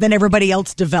changed. Then everybody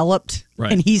else developed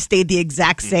and he stayed the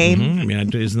exact same. Mm-hmm. I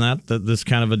mean, isn't that this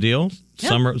kind of a deal?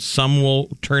 Yeah. Some will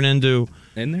turn into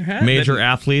major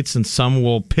athletes and some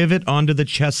will pivot onto the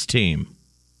chess team.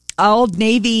 Old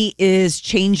Navy is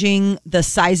changing the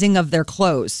sizing of their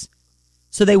clothes.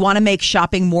 So they want to make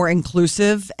shopping more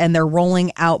inclusive, and they're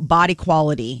rolling out body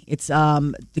quality. It's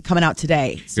coming out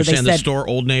today. So You're saying the store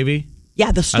Old Navy?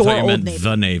 Yeah, the I store thought you Old meant Navy.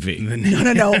 the Navy.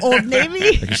 No, Old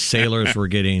Navy. Like sailors were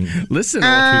getting Listen, too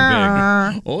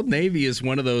big. Old Navy is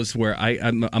one of those where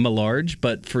I'm a large,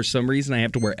 but for some reason I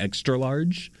have to wear extra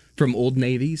large from Old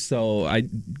Navy. So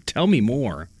tell me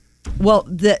more. Well,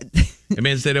 It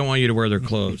means they don't want you to wear their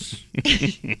clothes.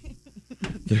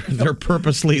 They're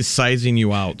purposely sizing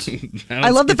you out.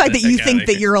 I love the fact that you think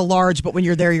that you're a large, but when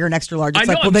you're there, you're an extra large. It's I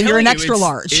know, like, well, I'm then you're an telling you, extra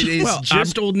large. It is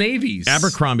just Old Navy's.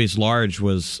 Abercrombie's large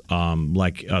was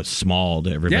like a small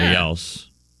to everybody else.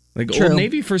 Like True. Old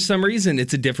Navy, for some reason,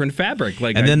 it's a different fabric.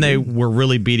 Like, And then they were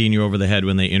really beating you over the head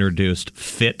when they introduced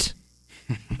Fit.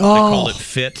 They called it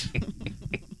Fit.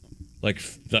 Like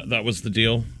that was the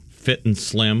deal. Fit and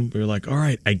slim. We were like, all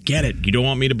right, I get it. You don't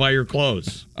want me to buy your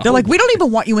clothes. They're like, we don't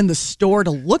even want you in the store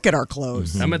to look at our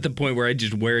clothes. I'm at the point where I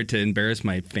just wear it to embarrass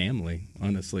my family,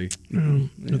 honestly.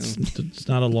 It's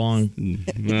not a long.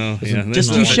 Well, yeah,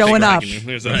 Just you showing up.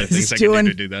 There's other Just things I can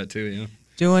do to do that too, yeah.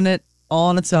 Doing it all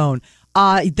on its own.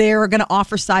 They're going to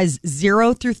offer size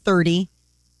 0 through 30,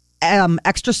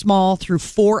 extra small through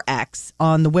 4X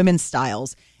on the women's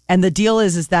styles. And the deal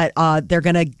is that they're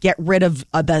going to get rid of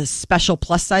the special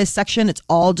plus size section. It's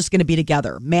all just going to be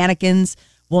together. Mannequins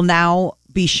will now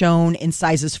be shown in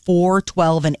sizes 4,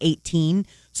 12, and 18.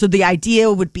 So the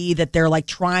idea would be that they're like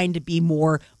trying to be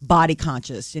more body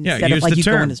conscious instead use of like the you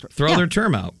term. going as Throw their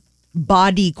term out.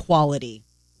 body quality.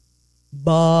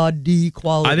 Body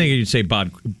quality. I think you'd say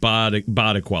body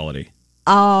quality.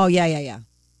 Oh, yeah.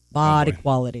 Body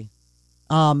quality.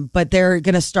 But they're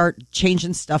going to start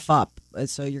changing stuff up.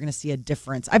 So you're going to see a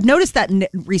difference. I've noticed that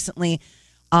recently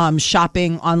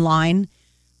shopping online,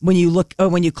 when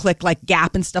you click like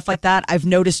Gap and stuff like that, I've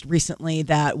noticed recently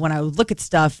that when I would look at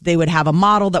stuff, they would have a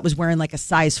model that was wearing like a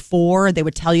size 4. They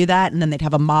would tell you that. And then they'd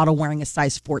have a model wearing a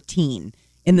size 14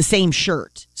 in the same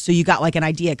shirt. So you got like an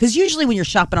idea. Because usually when you're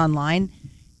shopping online,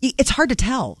 it's hard to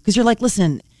tell. Because you're like,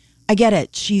 listen, I get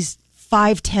it. She's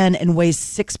 5'10" and weighs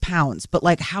 6 pounds. But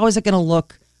like, how is it going to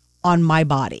look on my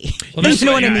body? Well, You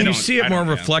know what I mean? You see it more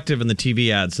reflective in the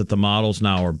TV ads that the models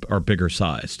now are bigger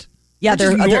sized. Yeah,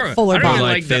 they're fuller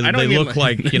body. They look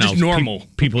like normal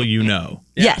people you know.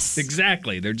 Yeah, yes,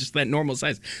 exactly. They're just that normal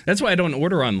size. That's why I don't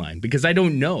order online, because I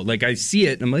don't know. Like, I see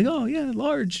it and I'm like, oh yeah,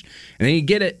 large, and then you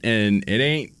get it and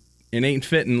it ain't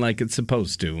fitting like it's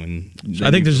supposed to. And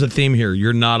I think there's a theme here.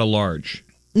 You're not a large.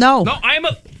 No,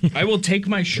 I will take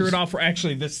my shirt off.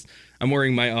 Actually, I'm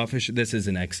wearing my office. This is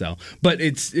an XL, but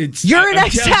it's. You're an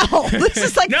XL. This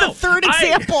is like the third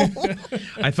example.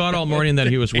 I thought all morning that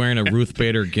he was wearing a Ruth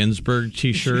Bader Ginsburg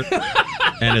T-shirt,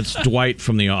 and it's Dwight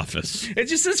from The Office. It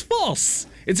just says false.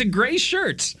 It's a gray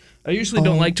shirt. I usually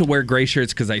don't like to wear gray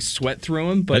shirts because I sweat through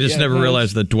them. But I just never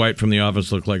realized that Dwight from The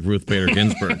Office looked like Ruth Bader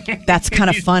Ginsburg. That's kind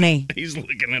of funny. He's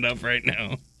looking it up right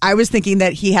now. I was thinking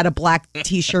that he had a black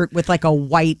T-shirt with like a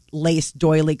white lace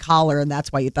doily collar, and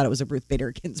that's why you thought it was a Ruth Bader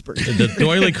Ginsburg. The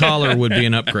doily collar would be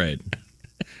an upgrade.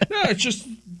 No, it's just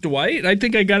Dwight. I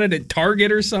think I got it at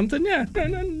Target or something. Yeah,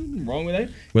 nothing wrong with that.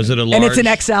 Was it a large? And it's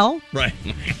an XL? Right.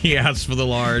 He asked for the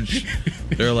large.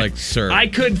 They're like, sir. I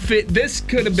could fit. This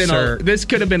could have been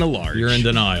a large. You're in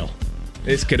denial.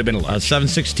 This could have been a large.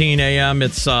 7:16 a.m.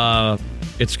 It's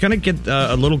going to get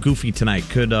a little goofy tonight.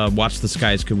 Could watch the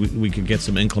skies. We could get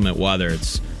some inclement weather.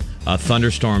 It's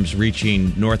thunderstorms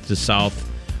reaching north to south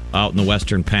out in the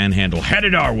western panhandle,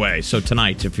 headed our way. So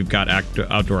tonight, if you've got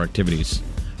outdoor activities,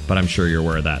 but I'm sure you're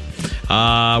aware of that.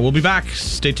 We'll be back.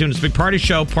 Stay tuned. It's a big party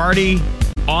show. Party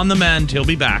on the mend. He'll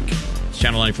be back. It's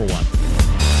Channel 94.1.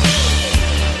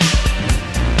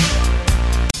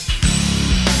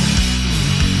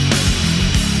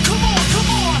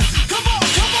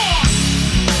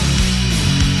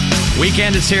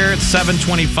 Weekend is here. It's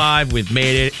 7:25. We've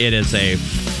made it. It is a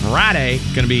Friday.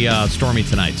 Going to be stormy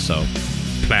tonight, so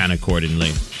plan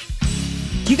accordingly.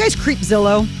 Do you guys creep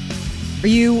Zillow?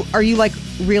 Are you like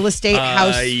real estate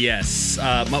house? Yes.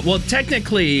 Well,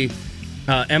 technically,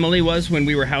 Emily was when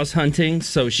we were house hunting,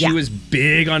 so she was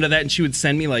big onto that, and she would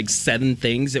send me like 7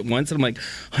 things at once, and I'm like,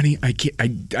 honey, I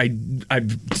can't.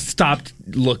 I've stopped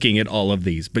looking at all of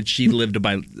these, but she lived to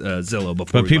buy Zillow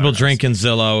before. But people drinking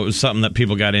Zillow was something that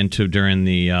people got into during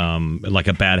the like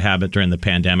a bad habit during the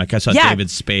pandemic. I saw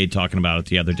David Spade talking about it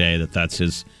the other day. That's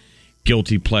his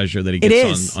guilty pleasure that he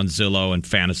gets on Zillow and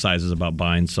fantasizes about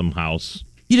buying some house.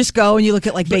 You just go and you look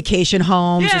at like vacation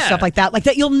homes or stuff like that. Like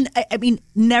that,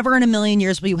 never in a million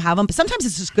years will you have them. But sometimes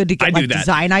it's just good to get like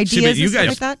design ideas. See, but you guys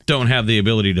like that. don't have the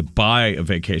ability to buy a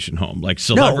vacation home like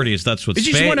celebrities. No. That's what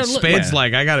Spade's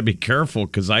like. I got to be careful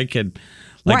because I could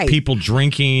people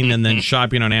drinking and then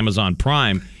shopping on Amazon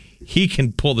Prime. he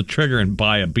can pull the trigger and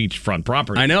buy a beachfront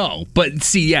property. I know. But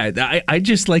see, yeah, I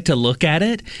just like to look at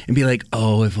it and be like,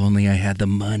 oh, if only I had the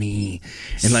money.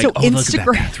 And like, So oh, look at that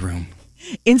bathroom.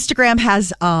 Instagram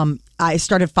has, I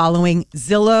started following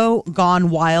Zillow Gone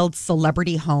Wild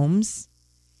Celebrity Homes.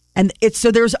 And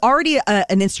so there's already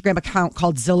an Instagram account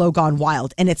called Zillow Gone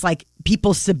Wild. And it's like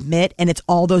people submit and it's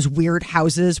all those weird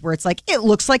houses where it's like, it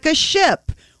looks like a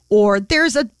ship. Or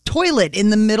there's a toilet in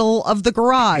the middle of the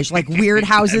garage. Like weird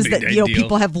houses that,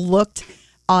 people have looked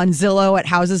on Zillow at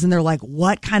houses and they're like,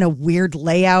 what kind of weird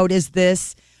layout is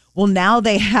this? Well, now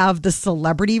they have the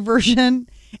celebrity version.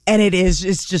 And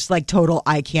it's just like total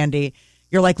eye candy.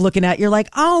 You're like you're like,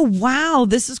 oh, wow,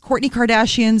 this is Kourtney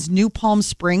Kardashian's new Palm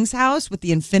Springs house with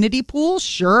the infinity pool.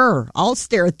 Sure, I'll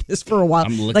stare at this for a while.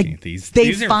 I'm looking at these. They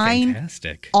These are find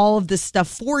fantastic. all of this stuff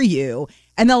for you.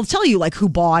 And they'll tell you like who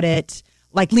bought it.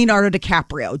 Like Leonardo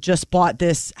DiCaprio just bought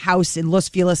this house in Los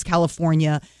Feliz,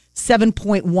 California,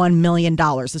 $7.1 million.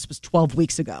 This was 12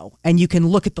 weeks ago. And you can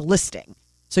look at the listing.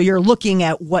 So you're looking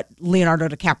at what Leonardo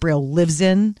DiCaprio lives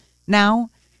in now.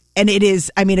 And it is,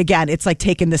 I mean, again, it's like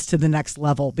taking this to the next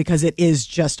level because it is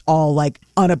just all like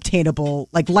unobtainable,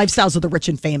 like lifestyles of the rich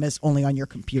and famous only on your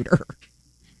computer.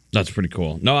 That's pretty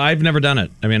cool. No, I've never done it.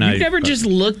 I mean, You've never just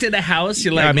looked at a house?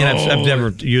 You're like, I mean, I've never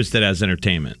used it as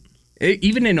entertainment.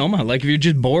 Even in Omaha, like if you're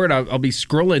just bored, I'll be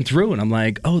scrolling through and I'm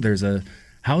like, oh, there's a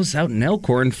house out in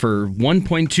Elkhorn for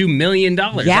 $1.2 million.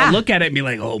 Yeah. I'll look at it and be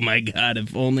like, oh my God,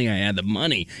 if only I had the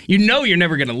money. You know you're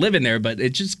never going to live in there, but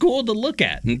it's just cool to look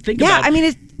at and think about. Yeah, I mean,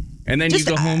 it's and then just,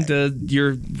 you go home to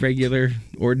your regular,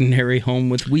 ordinary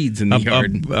home with weeds in the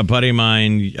yard. A buddy of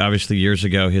mine, obviously years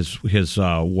ago, his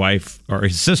wife or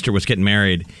his sister was getting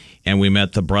married, and we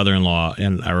met the brother-in-law.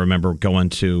 And I remember going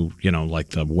to like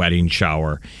the wedding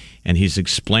shower, and he's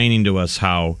explaining to us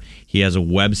how he has a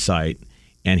website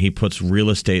and he puts real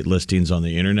estate listings on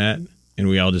the internet. And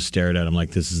we all just stared at him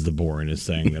like, this is the boringest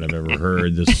thing that I've ever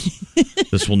heard.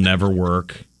 This will never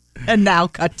work. And now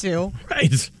cut to.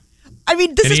 Right. I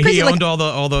mean, this is crazy. He owned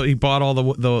he bought all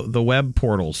the web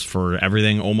portals for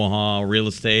everything Omaha real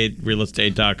estate,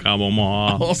 realestate.com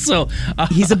Omaha. Also,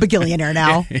 he's a bagillionaire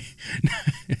now.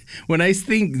 When I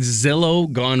think Zillow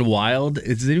Gone Wild,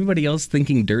 is anybody else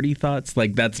thinking dirty thoughts?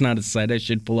 Like that's not a site I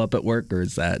should pull up at work, or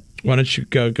is that? Why don't you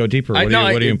go deeper? What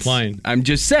are you implying? I'm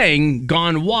just saying,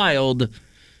 Gone Wild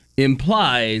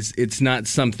implies it's not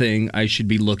something I should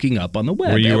be looking up on the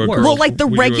web. Were you at work. Well, like the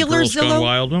regular Girls Zillow. Gone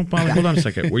Wild? No, hold on a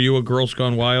second. Were you a Girls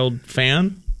Gone Wild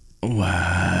fan?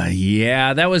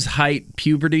 Yeah, that was height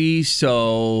puberty.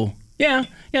 So yeah,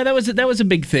 that was a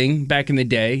big thing back in the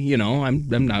day. I'm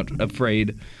not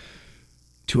afraid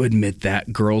to admit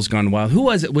that. Girls Gone Wild. Who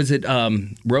was it? Was it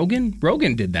Rogan?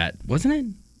 Rogan did that, wasn't it?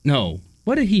 No.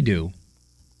 What did he do?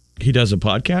 He does a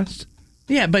podcast?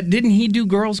 Yeah, but didn't he do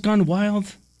Girls Gone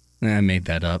Wild? I made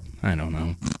that up. I don't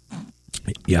know.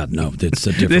 Yeah, no, it's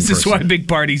a different This is person. why Big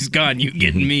Party's gone. You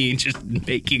getting me just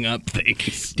making up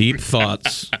things. Deep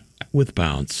thoughts with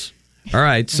bounce. All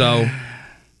right, so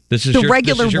this is the your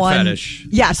regular this is your one. fetish.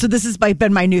 Yeah, so this has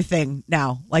been my new thing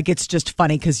now. Like it's just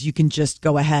funny because you can just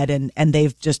go ahead and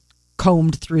they've just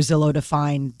combed through Zillow to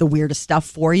find the weirdest stuff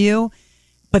for you.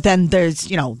 But then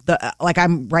there's like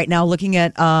I'm right now looking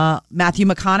at Matthew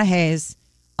McConaughey's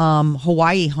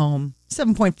Hawaii home,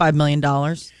 $7.5 million.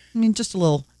 I mean, just a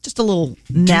little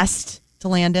nest to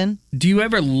land in. Do you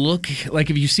ever look, like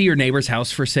if you see your neighbor's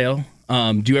house for sale,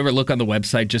 do you ever look on the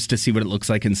website just to see what it looks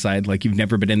like inside? Like you've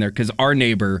never been in there? Because our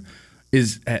neighbor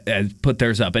has put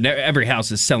theirs up, and every house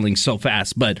is selling so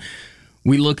fast. But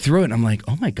we look through it, and I'm like,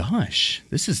 oh my gosh,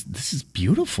 this is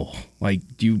beautiful. Like,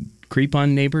 do you creep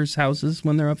on neighbors' houses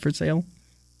when they're up for sale?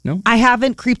 No, I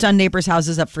haven't creeped on neighbors'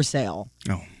 houses up for sale.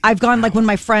 Oh, I've gone like when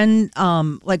my friend,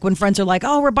 when friends are like,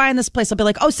 "Oh, we're buying this place," I'll be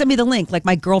like, "Oh, send me the link." Like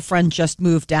my girlfriend just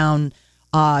moved down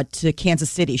to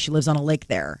Kansas City. She lives on a lake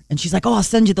there, and she's like, "Oh, I'll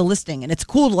send you the listing." And it's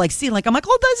cool to like see. Like I'm like,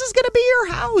 "Oh, this is gonna be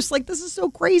your house." Like this is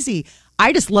so crazy.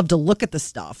 I just love to look at the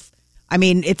stuff. I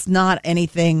mean, it's not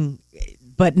anything.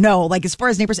 But no, like as far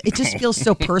as neighbors, it just feels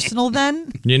so personal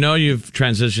then. You've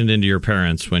transitioned into your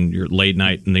parents when you're late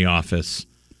night in the office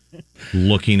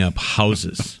looking up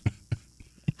houses.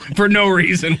 For no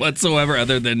reason whatsoever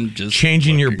other than just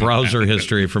changing your browser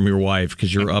history from your wife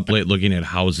because you're up late looking at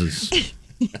houses.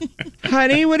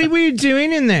 Honey, what were you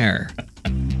doing in there?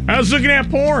 I was looking at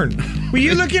porn. Were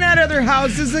you looking at other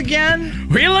houses again?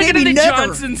 Were you looking Maybe at the never.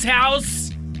 Johnson's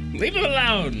house? Leave it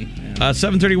alone.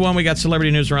 7:31, we got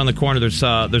celebrity news around the corner. There's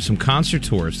some concert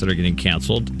tours that are getting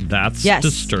canceled. That's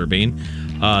disturbing.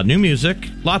 New music,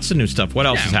 lots of new stuff. What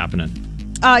else is happening?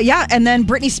 Yeah, and then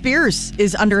Britney Spears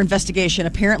is under investigation.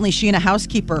 Apparently, she and a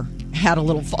housekeeper had a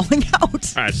little falling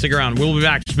out. All right, stick around. We'll be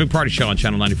back. It's a Big Party Show on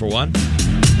Channel 94.1.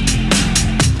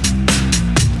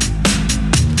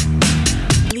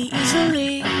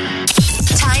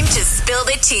 Time to spill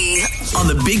the tea. On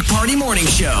the Big Party Morning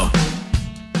Show.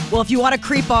 Well, if you want to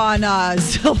creep on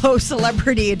Zillow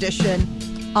Celebrity Edition,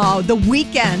 The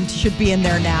Weeknd should be in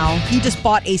there now. He just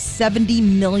bought a $70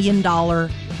 million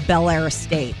Bel Air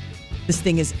estate. This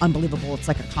thing is unbelievable. It's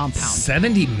like a compound.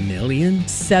 70 million?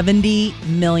 70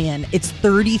 million. It's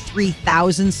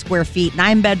 33,000 square feet,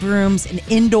 9 bedrooms, an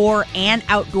indoor and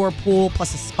outdoor pool,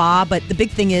 plus a spa. But the big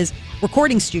thing is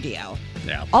recording studio.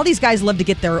 Yeah. All these guys love to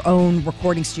get their own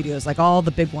recording studios, like all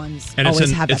the big ones. And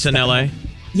always have that it's in stuff. LA?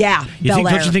 Yeah,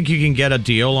 Don't you think you can get a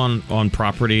deal on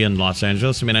property in Los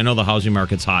Angeles? I mean, I know the housing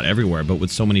market's hot everywhere, but with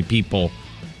so many people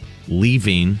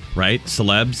leaving, right?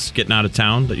 Celebs getting out of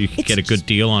town, that you can get a good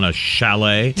deal on a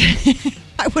chalet.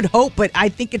 I would hope, but I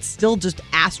think it's still just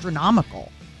astronomical.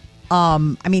 I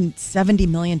mean, $70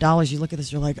 million. You look at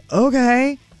this, you're like,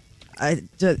 okay.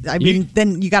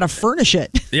 Then you got to furnish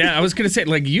it. Yeah, I was going to say,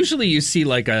 like, usually you see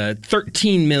like a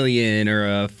 $13 million or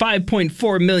a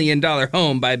 $5.4 million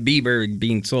home by Bieber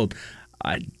being sold.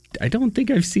 I don't think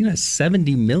I've seen a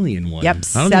 $70 million one. Yep,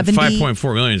 I don't think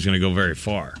 5.4 million is going to go very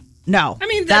far. No, I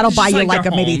mean, that'll buy you like like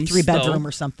a maybe homes, 3-bedroom so.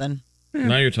 or something.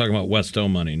 Now you're talking about West O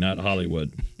money, not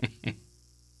Hollywood.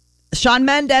 Shawn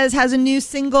Mendes has a new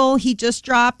single he just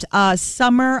dropped,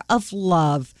 Summer of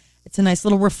Love. It's a nice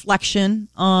little reflection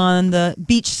on the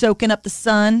beach soaking up the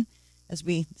sun as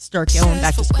we start going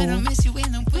back to school.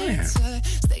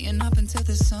 Staying up until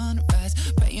the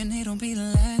sunrise, praying it'll be the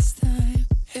last time.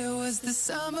 It was the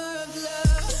summer of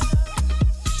love.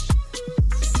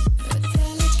 A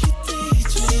delicate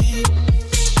daydream.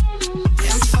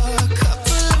 And for a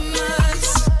couple of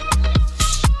months,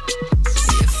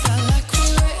 it felt like we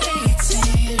were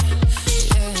 18.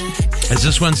 Yeah. Is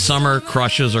this when summer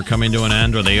crushes are coming to an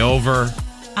end? Are they over?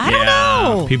 I don't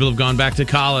know. People have gone back to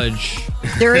college.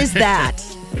 There is that.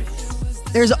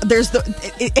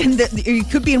 You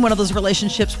could be in one of those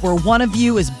relationships where one of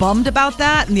you is bummed about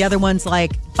that and the other one's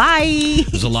like, bye.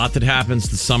 There's a lot that happens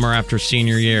the summer after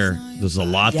senior year. There's a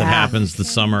lot that happens the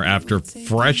summer after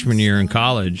freshman year in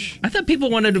college. I thought people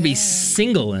wanted to be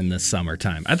single in the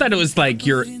summertime. I thought it was like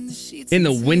you're in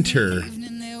the winter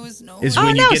is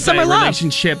when you get that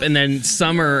relationship, and then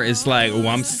summer is like, oh,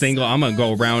 I'm single. I'm going to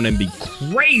go around and be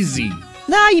crazy.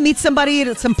 No, you meet somebody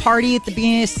at some party at the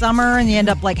beginning of summer and you end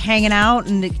up like hanging out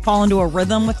and fall into a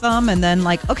rhythm with them and then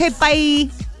like, okay, bye.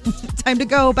 Time to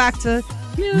go back to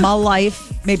my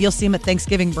life. Maybe you'll see them at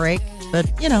Thanksgiving break, but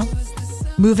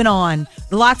moving on.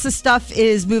 Lots of stuff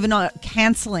is moving on,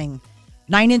 canceling.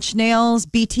 9 Inch Nails,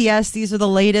 BTS, these are the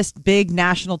latest big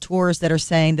national tours that are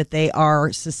saying that they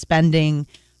are suspending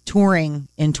touring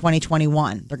in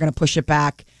 2021. They're going to push it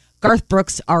back. Garth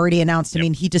Brooks already announced. I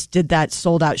mean, he just did that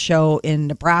sold-out show in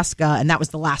Nebraska, and that was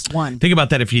the last one. Think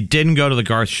about that. If you didn't go to the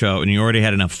Garth show and you already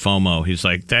had enough FOMO, he's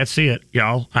like, that's it,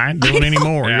 y'all. I ain't doing any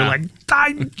more. You're like,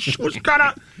 I was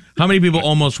gonna... How many people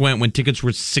almost went when tickets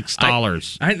were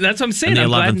 $6? That's what I'm saying. In the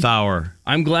 11th hour.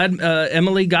 I'm glad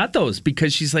Emily got those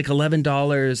because she's like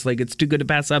 $11. Like, it's too good to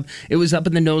pass up. It was up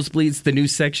in the nosebleeds, the new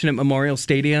section at Memorial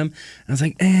Stadium. I was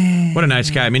like, What a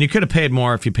nice guy. I mean, you could have paid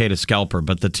more if you paid a scalper,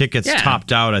 but the tickets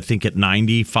topped out, I think, at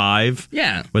 $95.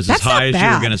 Yeah. Was as high as you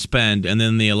were going to spend. And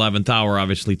then the 11th hour,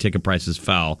 obviously, ticket prices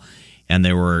fell. And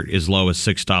they were as low as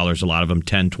 $6, a lot of them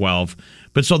 $10, $12.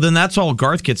 But so then that's all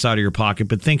Garth gets out of your pocket.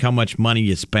 But think how much money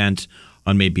you spent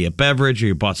on maybe a beverage or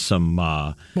you bought some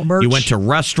merch. You went to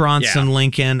restaurants in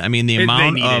Lincoln. I mean, the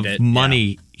amount of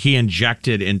money he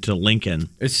injected into Lincoln.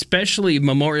 Especially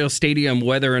Memorial Stadium,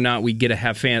 whether or not we get to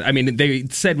have fans. I mean, they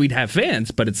said we'd have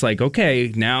fans, but it's like,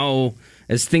 okay, now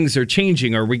as things are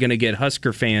changing, are we going to get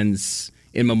Husker fans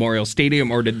in Memorial Stadium,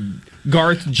 or did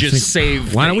Garth just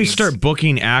save Why don't we start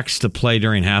booking acts to play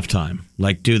during halftime?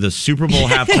 Like do the Super Bowl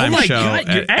halftime show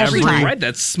at every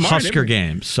That's smart. Husker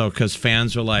game. So because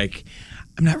fans are like,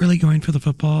 I'm not really going for the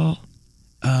football.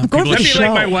 People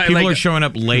are showing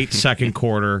up late second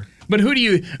quarter. But are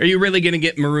you really going to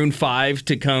get Maroon 5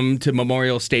 to come to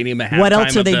Memorial Stadium at halftime? What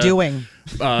else are they doing?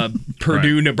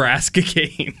 Purdue, Nebraska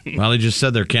game. Well, they just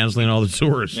said they're canceling all the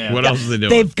tours. Yeah. What else are they doing?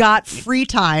 They've got free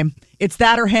time. It's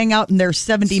that or hang out in their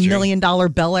 $70 million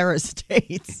Bel Air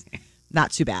estates.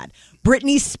 Not too bad.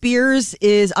 Britney Spears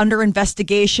is under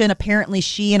investigation. Apparently,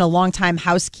 she and a longtime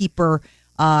housekeeper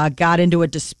got into a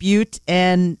dispute,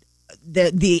 and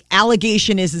the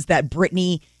allegation is that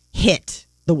Britney hit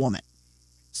the woman.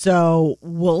 So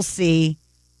we'll see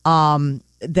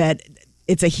that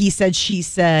it's a he said, she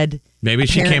said Maybe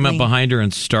she came up Apparently. behind her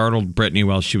and startled Brittany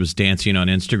while she was dancing on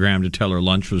Instagram to tell her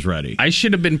lunch was ready. I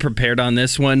should have been prepared on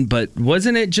this one, but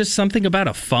wasn't it just something about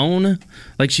a phone?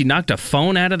 Like she knocked a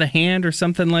phone out of the hand or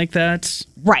something like that?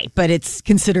 Right, but it's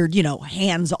considered,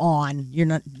 hands-on. You're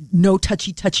not no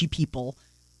touchy people.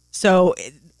 So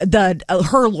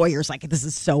her lawyer's like, this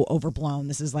is so overblown.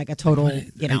 This is like a total,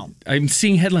 I'm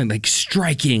seeing headline like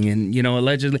striking and,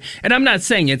 allegedly. And I'm not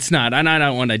saying it's not. And I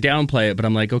don't want to downplay it, but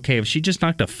I'm like, okay, if she just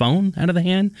knocked a phone out of the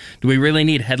hand, do we really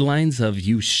need headlines of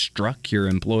you struck your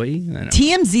employee?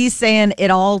 TMZ saying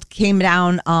it all came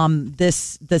down.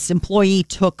 This employee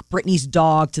took Brittany's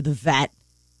dog to the vet.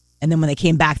 And then when they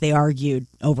came back, they argued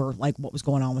over like what was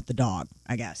going on with the dog,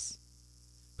 I guess.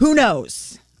 Who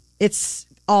knows? It's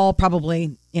all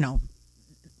probably,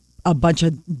 a bunch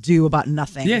of do about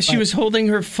nothing. Yeah, she was holding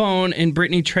her phone and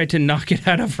Brittany tried to knock it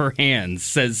out of her hands,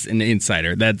 says an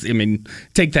insider.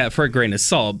 Take that for a grain of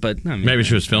salt, but Maybe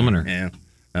she was filming her. Yeah,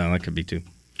 that could be too.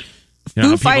 You know,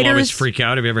 Foo people always Fighters. freak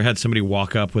out. Have you ever had somebody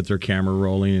walk up with their camera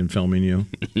rolling and filming you?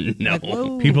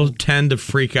 No. People tend to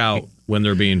freak out when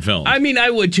they're being filmed. I mean,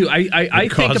 I would too. I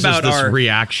think causes about this our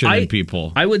reaction in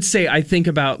people. I would say I think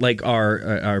about like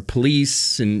our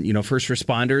police and first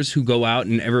responders who go out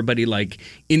and everybody like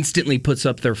instantly puts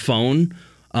up their phone,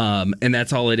 and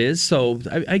that's all it is. So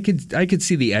I could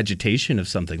see the agitation of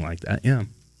something like that. Yeah.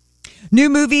 New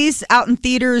movies out in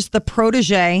theaters, The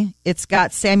Protege. It's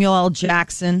got Samuel L.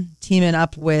 Jackson teaming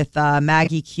up with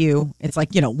Maggie Q. It's like,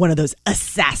 one of those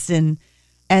assassin.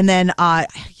 And then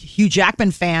Hugh Jackman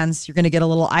fans, you're going to get a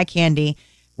little eye candy.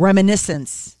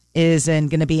 Reminiscence is going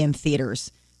to be in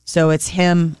theaters. So it's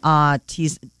him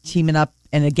teaming up.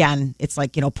 And again, it's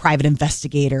like, private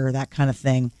investigator, that kind of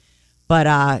thing.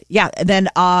 But then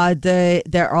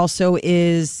there also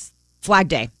is Flag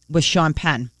Day with Sean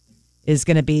Penn. Is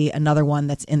going to be another one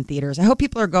that's in theaters. I hope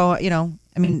people are going,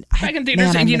 Back in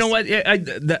theaters. And you know what? I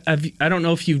don't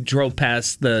know if you drove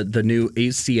past the new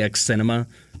ACX Cinema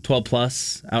 12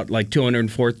 Plus out like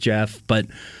 204th Jeff, but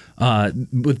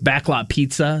with Backlot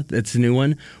Pizza, that's a new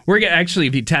one. Actually,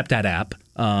 if you tap that app,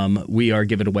 we are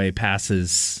giving away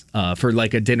passes for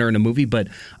like a dinner and a movie. But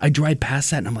I drive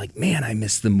past that and I'm like, man, I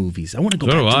miss the movies. I want to go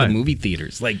back to the movie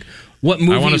theaters. Like, what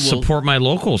movie? I want to support my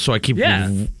local, so I keep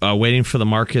waiting for the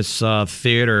Marcus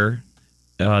Theater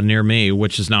near me,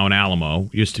 which is now in Alamo.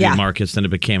 Used to be Marcus, then it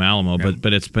became Alamo. Yeah.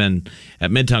 But it's been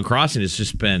at Midtown Crossing. It's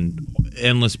just been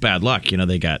endless bad luck.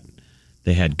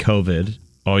 They had COVID.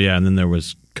 Oh yeah, and then there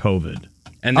was COVID.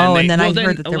 And then I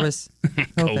heard that there was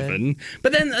COVID.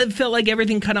 But then it felt like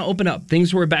everything kind of opened up.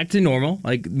 Things were back to normal.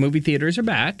 Like movie theaters are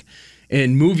back,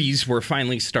 and movies were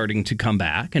finally starting to come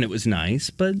back, and it was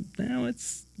nice. But now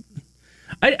it's.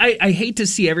 I hate to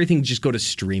see everything just go to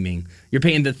streaming. You're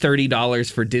paying the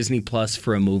 $30 for Disney Plus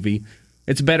for a movie.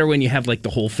 It's better when you have like the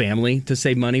whole family to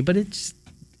save money, but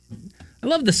I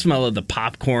love the smell of the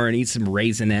popcorn, eat some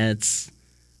Raisinets,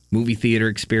 movie theater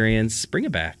experience. Bring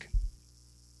it back.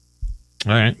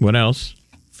 All right, what else?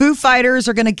 Foo Fighters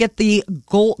are going to get the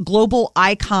Global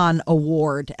Icon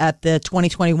Award at the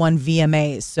 2021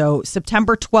 VMAs. So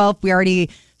September 12th, we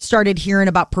already started hearing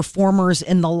about performers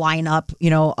in the lineup.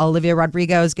 Olivia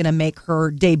Rodrigo is going to make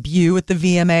her debut at the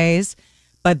VMAs,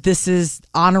 but this is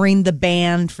honoring the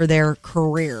band for their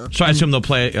career. So I assume they'll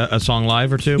play a song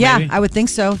live or two? Yeah, maybe? I would think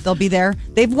so. They'll be there.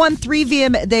 They've won 3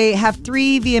 VMA. They have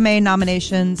 3 VMA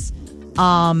nominations,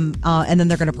 and then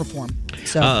they're going to perform.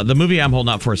 So the movie I'm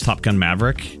holding out for is Top Gun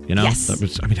Maverick. Yes.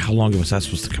 How long was that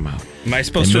supposed to come out? Am I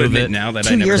supposed to admit now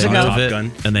that I never saw Top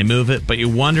Gun? And they move it, but you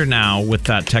wonder now with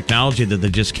that technology that they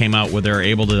just came out where they're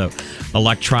able to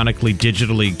electronically,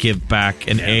 digitally give back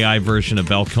an AI version of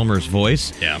Val Kilmer's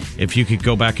voice. Yeah. If you could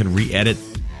go back and re-edit,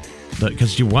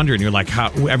 because you wonder, and you're like,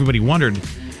 everybody wondered,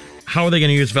 how are they going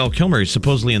to use Val Kilmer? He's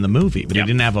supposedly in the movie, but he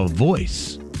didn't have a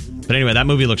voice. But anyway, that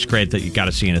movie looks great that you got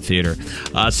to see in a theater.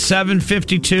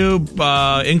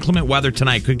 7:52, inclement weather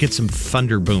tonight. Could get some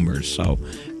thunder boomers, so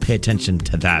pay attention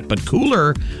to that. But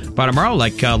cooler by tomorrow,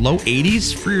 like low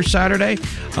 80s for your Saturday.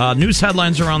 News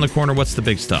headlines around the corner. What's the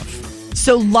big stuff?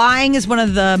 So lying is one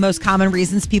of the most common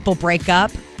reasons people break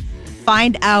up.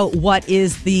 Find out what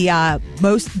is the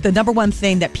number one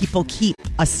thing that people keep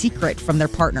a secret from their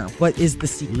partner. What is the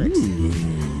secret?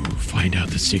 Ooh, find out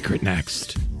the secret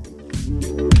next.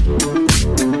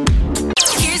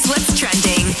 Here's what's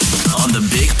trending on the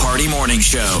Big Party Morning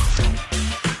Show.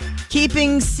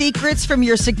 Keeping secrets from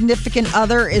your significant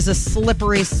other is a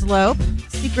slippery slope.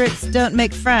 Secrets don't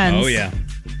make friends. Oh, yeah.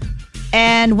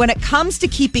 And when it comes to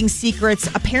keeping secrets,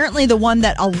 apparently the one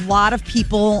that a lot of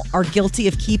people are guilty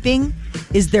of keeping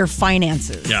is their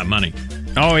finances. Yeah, money.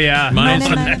 Oh, yeah. Money's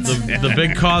the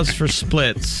big cause for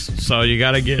splits. So you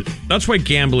got to get... That's why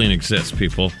gambling exists,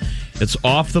 people. It's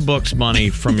off the books money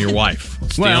from your wife.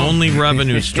 It's the only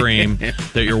revenue stream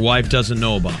that your wife doesn't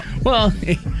know about. Well,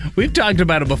 we've talked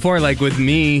about it before. Like with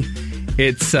me,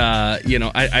 it's, I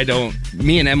don't...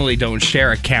 Me and Emily don't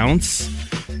share accounts.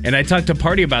 And I talked to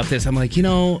Party about this. I'm like,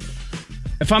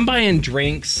 if I'm buying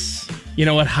drinks,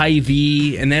 at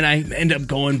Hy-Vee, and then I end up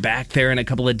going back there in a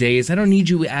couple of days, I don't need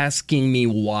you asking me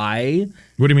why.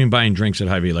 What do you mean buying drinks at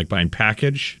Hy-Vee? Like buying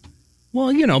package?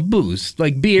 Well, booze,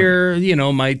 like beer,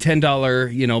 my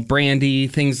 $10, brandy,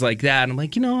 things like that. I'm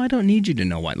like, I don't need you to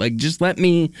know why. Like, just let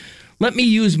me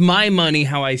use my money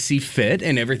how I see fit,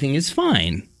 and everything is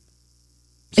fine.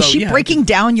 So, is she breaking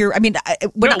down your? I mean,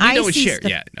 when we don't share.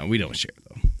 We don't share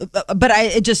though. But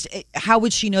how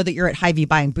would she know that you're at Hy-Vee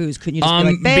buying booze? Couldn't you just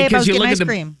be like, babe, I was getting ice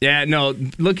cream? Yeah, no.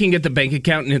 Looking at the bank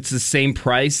account and it's the same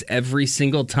price every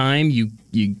single time, you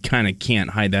kind of can't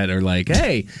hide that. Or like,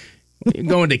 hey. You're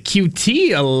going to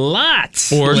QT a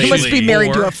lot. Or you must be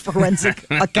married to a forensic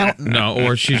accountant. No,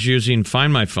 or she's using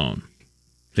Find My Phone.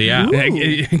 The app.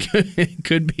 It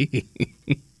could be.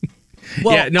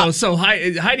 Well, so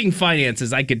hiding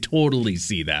finances, I could totally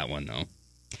see that one, though.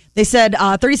 They said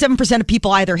 37% of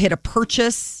people either hid a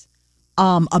purchase,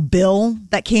 a bill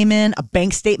that came in, a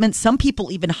bank statement. Some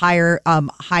people even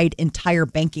hide entire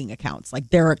banking accounts. Like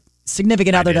their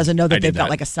significant other doesn't know that they've got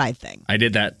like a side thing. I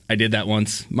did that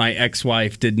once. My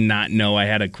ex-wife did not know I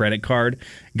had a credit card.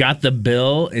 Got the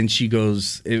bill, and she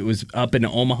goes, it was up in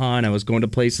Omaha, and I was going to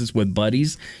places with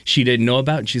buddies she didn't know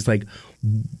about. And she's like,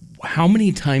 how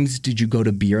many times did you go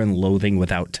to Beer and Loathing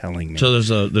without telling me? So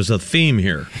there's a theme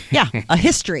here. Yeah, a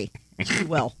history, if you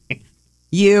will.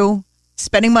 You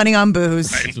spending money on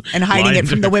booze and hiding it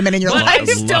from the women in your life.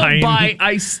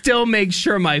 I still make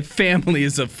sure my family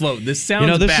is afloat. This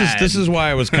sounds bad. This is why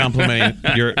I was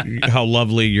complimenting how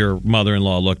lovely your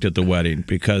mother-in-law looked at the wedding,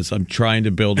 because I'm trying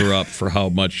to build her up for how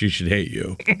much she should hate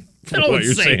you for what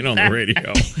you're saying on the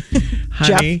radio.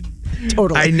 Honey, Jeff,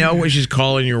 totally. I know what she's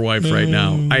calling your wife right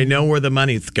now. I know where the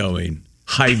money's going.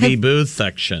 Hy-Vee booth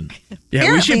section. Yeah,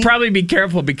 apparently. We should probably be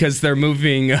careful because they're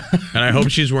moving. And I hope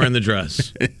she's wearing the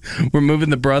dress. We're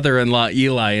moving the brother-in-law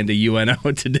Eli into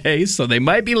UNO today, so they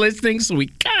might be listening. So we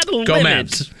gotta go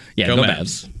Mavs. Yeah, go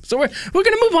Mavs. So we're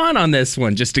gonna move on this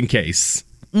one just in case.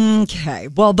 Okay.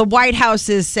 Well, the White House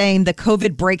is saying the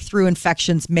COVID breakthrough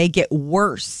infections may get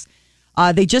worse.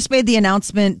 They just made the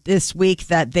announcement this week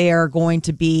that they are going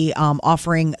to be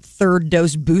offering third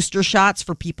dose booster shots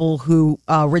for people who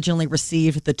originally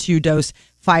received the 2-dose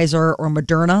Pfizer or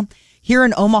Moderna. Here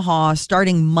in Omaha,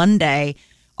 starting Monday,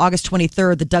 August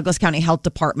 23rd, the Douglas County Health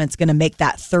Department is going to make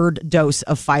that third dose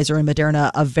of Pfizer and Moderna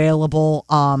available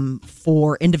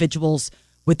for individuals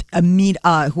with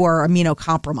who are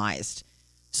immunocompromised.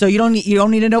 So you don't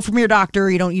need to know from your doctor.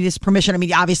 You don't need his permission. I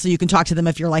mean, obviously, you can talk to them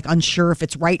if you're like unsure if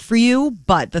it's right for you.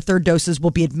 But the third doses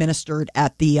will be administered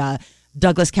at the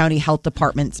Douglas County Health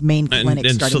Department's main clinic.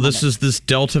 And so this is this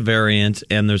Delta variant,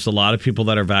 and there's a lot of people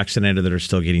that are vaccinated that are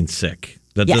still getting sick.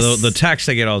 The text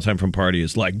I get all the time from Party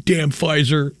is like, "Damn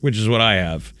Pfizer," which is what I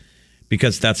have.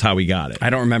 Because that's how we got it. I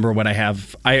don't remember what I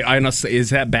have. I honestly, is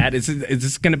that bad? Is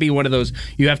this going to be one of those,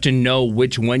 you have to know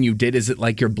which one you did? Is it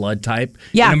like your blood type?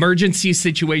 Yeah. An emergency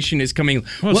situation is coming.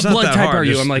 Well, what blood type are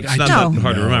you? I'm like, it's not that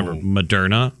hard to remember.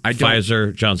 Moderna,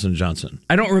 Pfizer, Johnson & Johnson.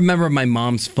 I don't remember my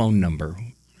mom's phone number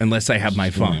unless I have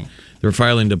my phone. They're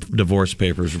filing divorce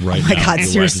papers right now. Oh my God,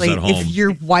 seriously. If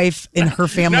your wife and her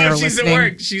family are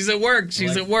listening. She's at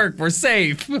work. We're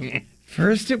safe.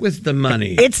 First, it was the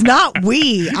money. It's not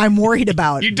I'm worried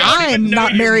about. I'm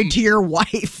not married to your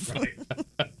wife.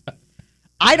 Right.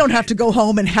 I don't have to go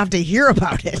home and have to hear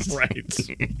about it. Right.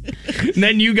 And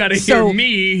then you got to hear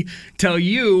me tell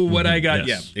you what I got.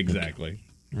 Yes. Yeah, exactly.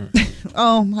 Right.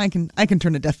 Oh, I can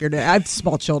turn a deaf ear to. I have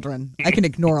small children. I can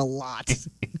ignore a lot.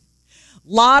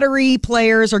 Lottery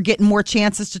players are getting more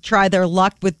chances to try their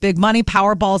luck with big money.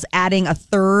 Powerball's adding a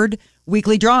third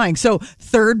weekly drawing. So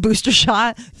third booster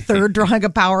shot, third drawing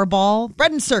of Powerball.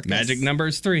 Bread and circus. Magic number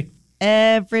is 3.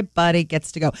 Everybody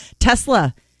gets to go.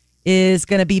 Tesla is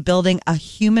going to be building a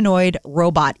humanoid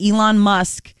robot. Elon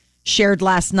Musk shared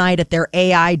last night at their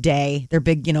AI day, their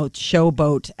big,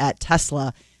 showboat at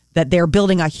Tesla, that they're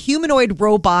building a humanoid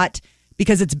robot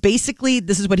because it's basically,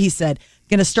 this is what he said,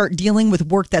 going to start dealing with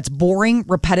work that's boring,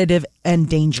 repetitive, and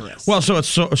dangerous. Well, so it's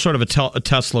sort of a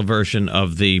Tesla version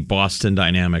of the Boston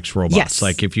Dynamics robots. Yes.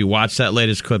 Like if you watch that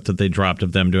latest clip that they dropped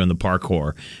of them doing the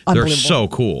parkour, they're so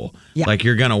cool. Yeah. Like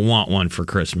you're going to want one for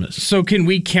Christmas. So can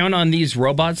we count on these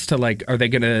robots to are they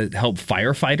going to help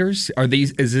firefighters?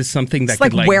 Is this something that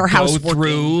could warehouse go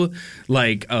through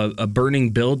a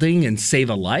burning building and save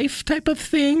a life type of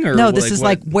thing? Or no, this is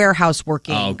like warehouse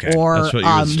working. Oh, okay. Or, that's what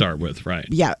you would start with, right?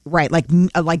 Yeah, right. Like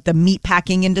the meat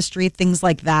packing industry, things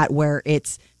like that, where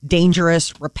it's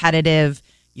dangerous, repetitive.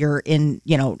 You're in,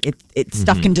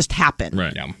 stuff can just happen.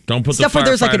 Right. Yeah. Don't put Stuff where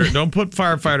there's don't put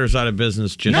firefighters out of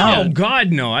business. Just no, yet.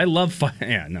 God, no. I love fire.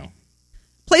 Yeah, no.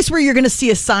 Place where you're going to see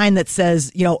a sign that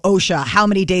says, OSHA, how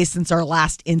many days since our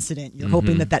last incident? You're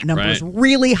hoping that number is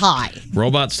really high.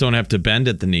 Robots don't have to bend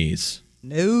at the knees.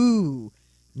 No,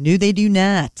 they do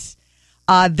not.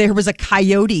 There was a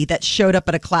coyote that showed up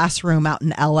at a classroom out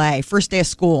in L.A. First day of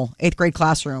school, 8th grade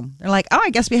classroom. They're like, I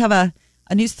guess we have a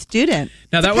new student.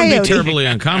 Now, It's that a wouldn't be coyote. terribly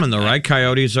uncommon, though, right?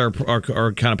 Coyotes are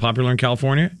kind of popular in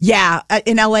California? Yeah,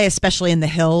 in L.A., especially in the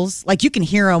hills. Like, you can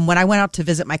hear them. When I went out to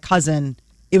visit my cousin,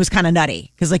 it was kind of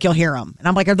nutty because, you'll hear them. And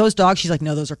I'm like, are those dogs? She's like,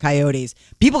 no, those are coyotes.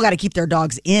 People got to keep their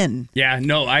dogs in. Yeah,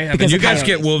 no, I haven't. Because You of guys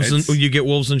coyotes. get wolves. You get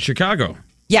wolves in Chicago.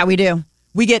 Yeah, we do.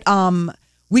 We get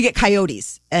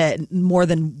coyotes more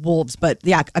than wolves. But,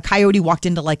 yeah, a coyote walked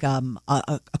into,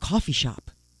 a coffee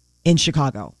shop in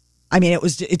Chicago. I mean,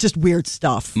 it's just weird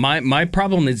stuff. My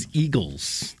problem is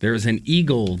eagles. There's an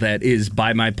eagle that is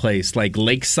by my place, like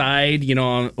Lakeside,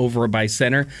 over by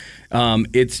Center.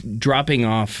 It's dropping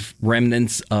off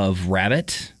remnants of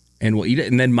rabbit and will eat it.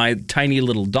 And then my tiny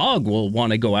little dog will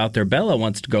want to go out there. Bella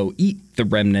wants to go eat the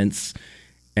remnants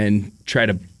and try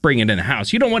to bring it in the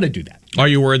house. You don't want to do that. Are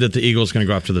you worried that the eagle's going to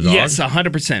go after the dog? Yes,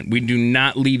 100%. We do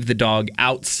not leave the dog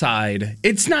outside.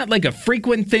 It's not like a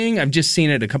frequent thing. I've just seen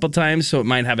it a couple times, so it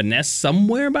might have a nest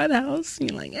somewhere by the house.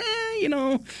 You're like,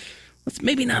 let's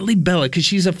maybe not leave Bella because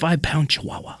she's a 5-pound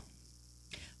chihuahua.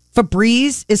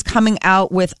 Febreze is coming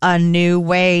out with a new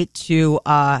way to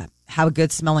have a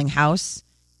good smelling house.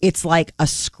 It's like a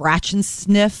scratch and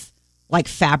sniff, like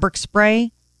fabric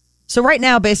spray. So right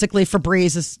now, basically,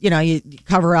 Febreze is, you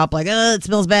cover up like, it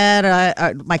smells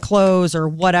bad, my clothes or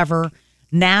whatever.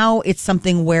 Now it's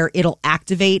something where it'll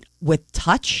activate with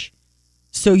touch.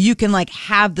 So you can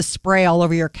have the spray all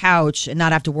over your couch and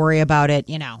not have to worry about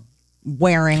it,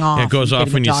 wearing off. It goes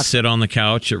off when you dog. sit on the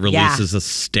couch. It releases a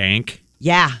stank.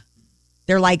 Yeah.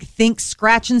 They're like, think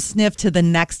scratch and sniff to the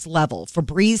next level.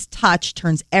 Febreze Touch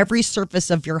turns every surface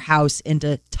of your house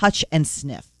into touch and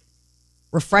sniff.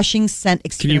 Refreshing scent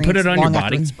experience. Can you put it on your long after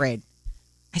body? it's sprayed.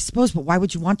 I suppose, but why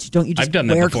would you want to? Don't you just I've done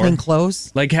that wear before. clean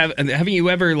clothes? Like, haven't you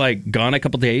ever gone a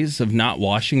couple days of not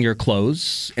washing your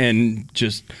clothes and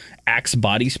just Axe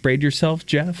body sprayed yourself,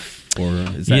 Jeff? Or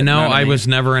is that I was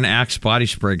never an Axe body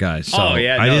spray guy, so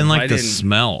I didn't like the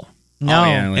smell. No. Oh,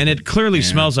 yeah, And it clearly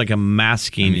smells like a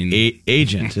masking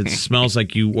agent. It smells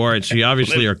like you wore it, so you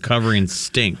obviously are covering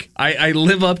stink. I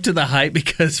live up to the hype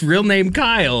because real name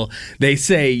Kyle, they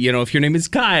say, if your name is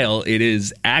Kyle, it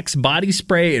is Axe body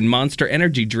spray and Monster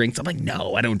energy drinks. I'm like,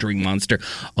 no, I don't drink Monster.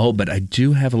 Oh, but I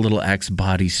do have a little Axe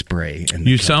body spray.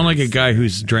 You sound like a guy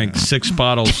who's drank 6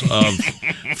 bottles of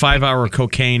 5-hour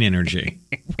cocaine energy.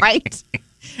 Right?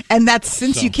 And that's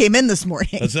since you came in this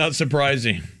morning. That's not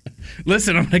surprising.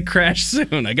 Listen, I'm going to crash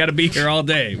soon. I got to be here all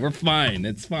day. We're fine.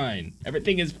 It's fine.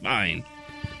 Everything is fine.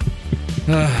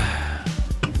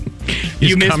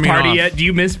 You miss party yet? Do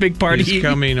you miss Big Party? He's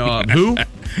coming off. Who?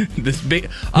 This big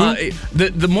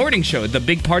the morning show, the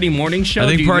Big Party morning show.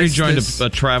 I think Party joined a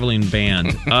traveling band.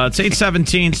 It's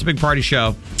 8:17. It's the Big Party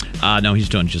show. No, he's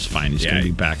doing just fine. He's going to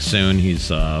be back soon. He's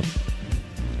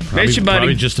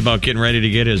probably just about getting ready to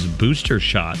get his booster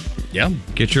shot. Yeah.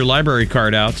 Get your library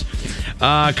card out.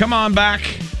 Come on back.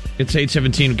 It's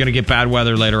 8:17. We're going to get bad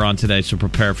weather later on today, so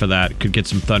prepare for that. Could get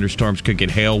some thunderstorms, could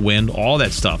get hail, wind, all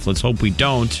that stuff. Let's hope we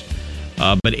don't.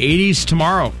 But 80s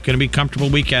tomorrow. Going to be a comfortable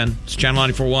weekend. It's Channel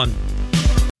 94.1.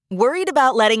 Worried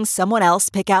about letting someone else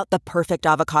pick out the perfect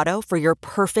avocado for your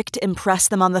perfect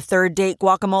impress-them-on-the-third-date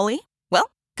guacamole? Well,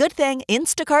 good thing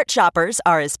Instacart shoppers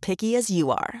are as picky as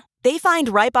you are. They find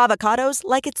ripe avocados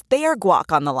like it's their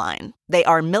guac on the line. They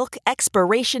are milk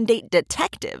expiration date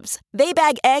detectives. They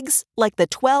bag eggs like the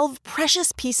 12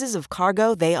 precious pieces of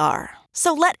cargo they are.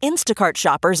 So let Instacart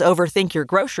shoppers overthink your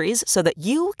groceries so that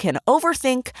you can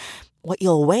overthink what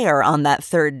you'll wear on that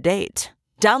third date.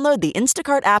 Download the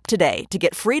Instacart app today to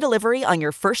get free delivery on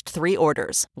your first 3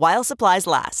 orders, while supplies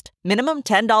last. Minimum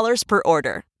 $10 per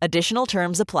order. Additional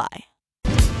terms apply.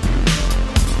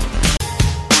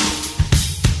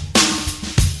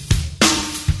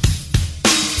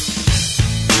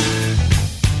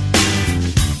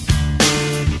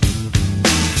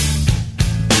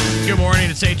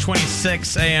 It's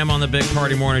 8:26 a.m. on the Big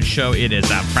Party Morning Show. It is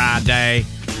a Friday.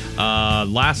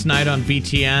 Last night on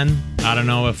BTN, I don't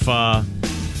know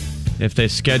if they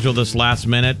scheduled this last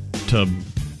minute to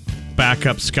back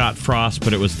up Scott Frost,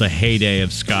 but it was the heyday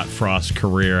of Scott Frost's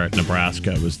career at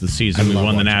Nebraska. It was the season we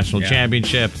won the national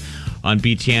championship on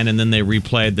BTN, and then they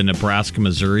replayed the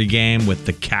Nebraska-Missouri game with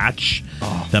the catch,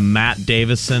 the Matt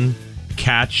Davison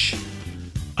catch.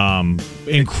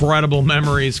 Incredible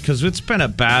memories, because it's been a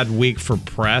bad week for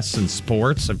press and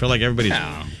sports. I feel like everybody's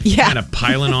kind of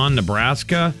piling on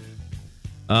Nebraska.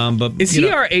 But is he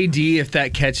our AD if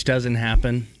that catch doesn't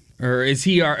happen? Or is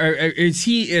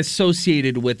he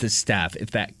associated with the staff if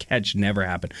that catch never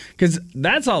happened? Because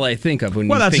that's all I think of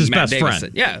when you think Matt Davison. Well, that's his best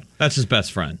friend. Yeah. That's his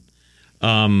best friend.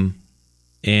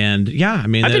 And I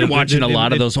mean, I've been watching a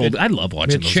lot of those old. I love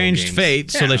watching those old games. It changed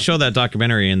fate. So they show that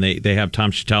documentary, and they have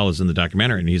Tom Chattel is in the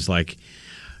documentary, and he's like,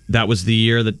 that was the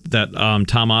year that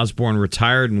Tom Osborne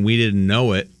retired, and we didn't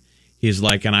know it. He's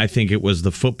like, and I think it was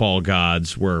the football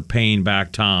gods were paying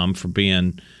back Tom for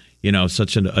being,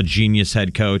 such a genius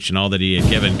head coach and all that he had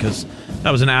given, because that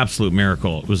was an absolute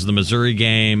miracle. It was the Missouri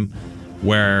game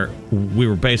where we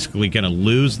were basically going to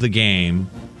lose the game.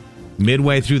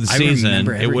 Midway through the season,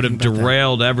 it would have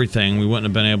derailed everything. We wouldn't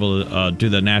have been able to do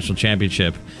the national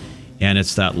championship. And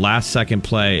it's that last second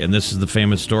play, and this is the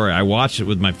famous story. I watched it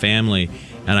with my family,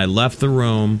 and I left the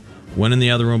room, went in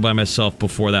the other room by myself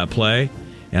before that play,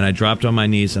 and I dropped on my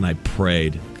knees and I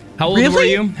prayed. How old were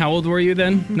you? How old were you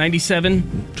then? 97?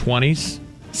 20s.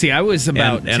 See, I was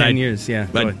about 10 years. Yeah.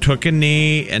 I took a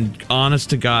knee and,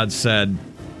 honest to God, said,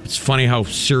 it's funny how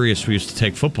serious we used to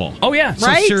take football. Oh, yeah.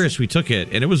 So serious we took it.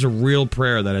 And it was a real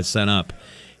prayer that I sent up.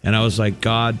 And I was like,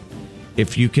 God,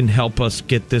 if you can help us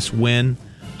get this win,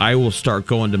 I will start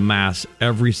going to Mass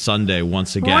every Sunday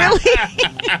once again. Really?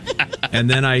 And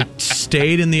then I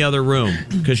stayed in the other room.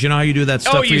 Because you know how you do that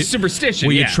stuff? Oh, you're superstition.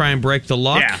 Where you try and break the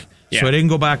luck? Yeah. So I didn't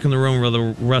go back in the room with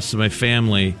the rest of my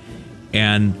family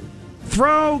and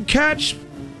throw, catch,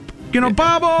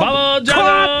 bobble,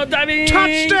 diving,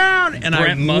 touchdown, and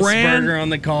Brent I ran on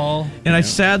the call, and I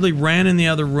sadly ran in the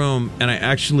other room, and I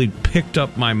actually picked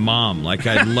up my mom. Like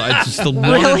it's just the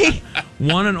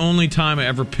one and only time I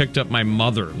ever picked up my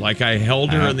mother. Like I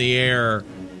held her in the air,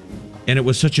 and it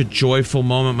was such a joyful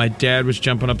moment. My dad was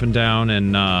jumping up and down,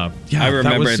 and I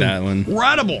remember that one.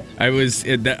 Incredible. I was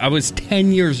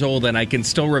 10 years old, and I can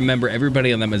still remember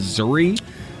everybody on the Missouri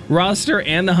roster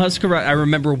and the Husker. I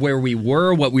remember where we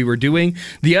were, what we were doing.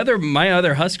 My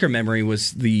other Husker memory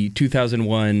was the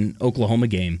 2001 Oklahoma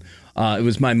game. It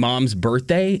was my mom's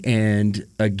birthday, and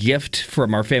a gift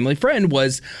from our family friend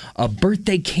was a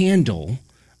birthday candle.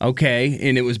 Okay,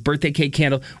 and it was birthday cake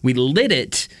candle. We lit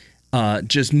it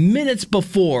just minutes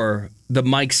before the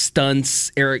Mike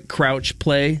Stunts, Eric Crouch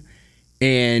play.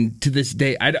 And to this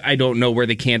day, I don't know where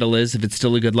the candle is, if it's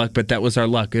still a good luck, but that was our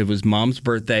luck. It was Mom's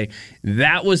birthday.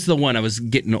 That was the one. I was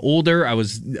getting older. I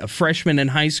was a freshman in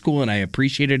high school, and I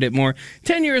appreciated it more.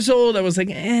 10 years old, I was like,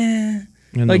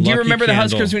 Like, do you remember the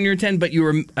Huskers when you were 10? But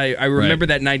I remember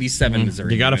that 97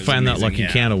 Missouri. You got to find that lucky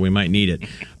candle. We might need it.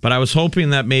 But I was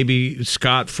hoping that maybe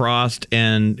Scott Frost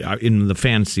and, in the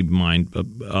fantasy mind,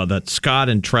 that Scott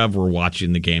and Trev were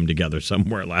watching the game together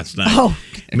somewhere last night. Oh.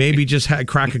 Maybe just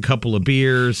crack a couple of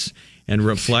beers and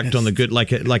reflect on the good,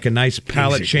 like a nice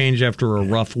palate change after a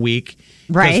rough week.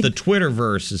 Right. Because the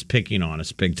Twitterverse is picking on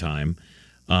us big time.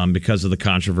 Because of the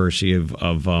controversy of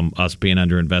us being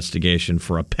under investigation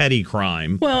for a petty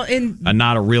crime. Well,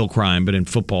 not a real crime, but in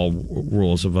football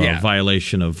rules of a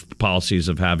violation of policies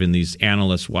of having these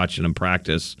analysts watching them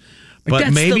practice.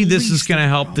 But maybe this is going to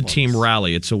help the team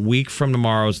rally. It's a week from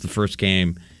tomorrow is the first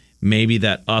game. Maybe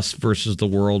that us versus the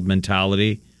world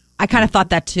mentality. I kind of thought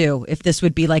that too. If this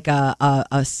would be like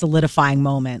a solidifying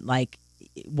moment, like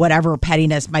whatever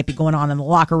pettiness might be going on in the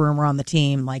locker room or on the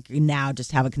team, like now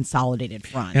just have a consolidated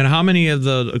front. And how many of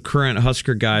the current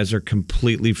Husker guys are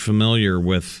completely familiar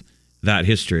with that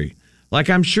history? Like,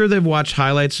 I'm sure they've watched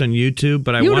highlights on YouTube,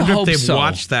 but I wonder if they've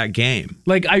watched that game.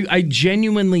 Like, I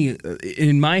genuinely,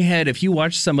 in my head, if you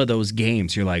watch some of those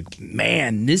games, you're like,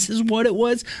 man, this is what it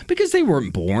was? Because they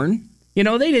weren't born. You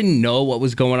know, they didn't know what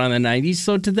was going on in the 90s.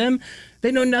 So to them,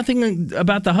 they know nothing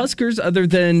about the Huskers other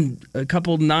than a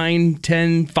couple 9,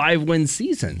 10, 5-win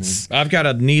seasons. I've got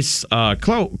a niece,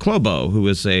 Clobo, who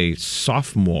is a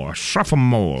sophomore.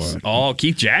 Oh,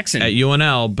 Keith Jackson. At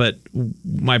UNL, but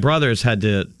my brother's had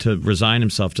to resign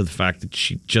himself to the fact that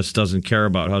she just doesn't care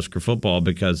about Husker football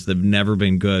because they've never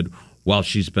been good while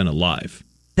she's been alive.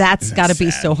 That's got to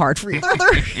be so hard for you.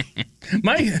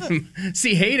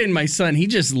 Hayden, my son, he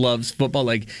just loves football.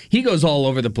 Like, he goes all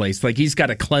over the place. Like, he's got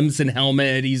a Clemson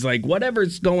helmet. He's like,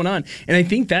 whatever's going on. And I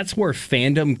think that's where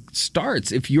fandom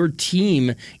starts. If your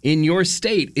team in your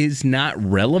state is not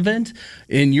relevant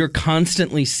and you're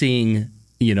constantly seeing,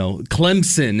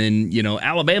 Clemson and,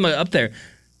 Alabama up there,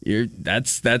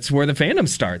 that's where the fandom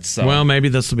starts. So. Well, maybe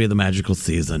this will be the magical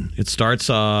season. It starts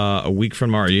a week from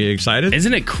tomorrow. Are you excited?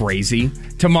 Isn't it crazy?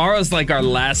 Tomorrow's like our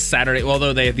last Saturday.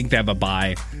 Although I think they have a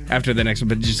bye after the next one,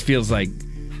 but it just feels like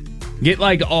get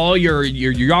like all your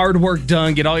yard work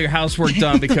done, get all your housework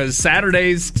done because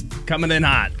Saturday's coming in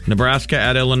hot. Nebraska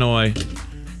at Illinois,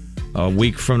 a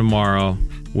week from tomorrow.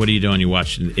 What are you doing? You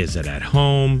watching? Is it at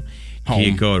home? Do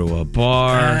you go to a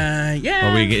bar?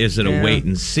 Yeah. Is it a wait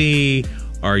and see?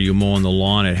 Are you mowing the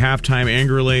lawn at halftime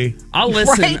angrily? I'll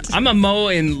listen. Right? I'm a mow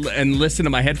and listen to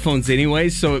my headphones anyway,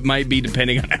 so it might be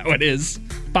depending on how it is.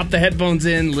 Pop the headphones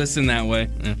in, listen that way.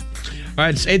 Yeah. All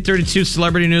right, it's 8:32.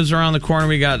 Celebrity news around the corner.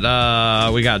 We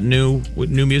got new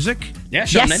music. Yeah,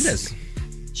 Shawn Mendes.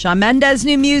 Shawn Mendes,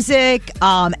 new music.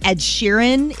 Ed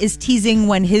Sheeran is teasing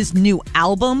when his new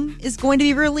album is going to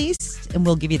be released, and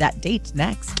we'll give you that date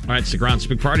next. All right, it's the Grounds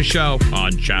Big Party Show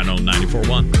on Channel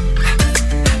 94.1.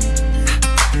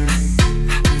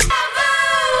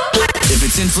 If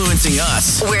it's influencing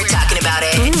us, we're talking about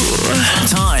it. Ooh.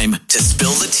 Time to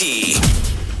spill the tea.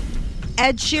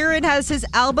 Ed Sheeran has his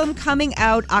album coming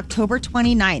out October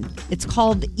 29th. It's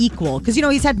called Equal because,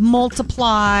 he's had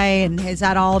Multiply and he's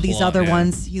had all these other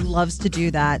ones. He loves to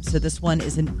do that. So this one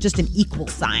is just an equal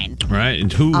sign. Right.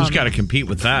 And who's got to compete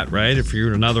with that, right? If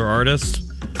you're another artist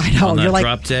I know, on that you're like,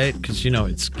 drop date because,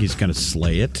 he's going to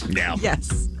slay it. Yeah.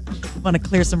 Yes. Want to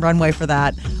clear some runway for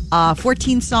that.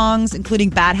 14 songs, including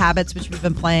Bad Habits, which we've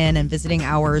been playing, and Visiting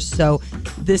Hours. So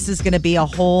this is going to be a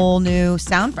whole new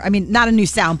sound. Not a new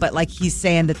sound, but like he's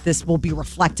saying that this will be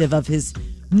reflective of his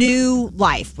new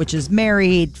life, which is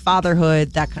married,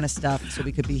 fatherhood, that kind of stuff. So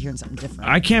we could be hearing something different.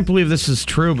 I can't believe this is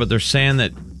true, but they're saying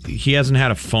that he hasn't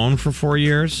had a phone for 4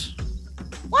 years.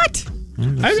 What?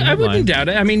 I wouldn't doubt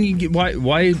it.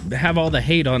 Why have all the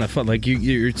hate on a phone? Like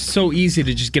it's so easy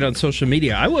to just get on social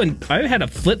media. I had a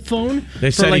flip phone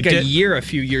for like a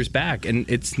few years back, and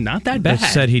it's not that bad. They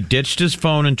said he ditched his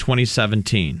phone in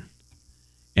 2017,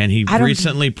 and he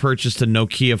recently purchased a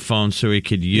Nokia phone so he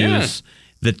could use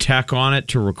the tech on it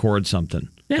to record something.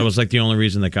 Yeah. That was like the only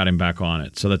reason that got him back on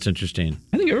it. So that's interesting.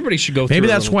 I think everybody should go through Maybe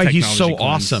that's why he's so cleanse.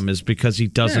 awesome, is because he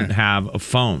doesn't have a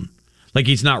phone. Like,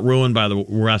 he's not ruined by the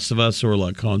rest of us who are,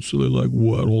 like, constantly like,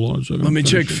 what? Hold on a second. Let me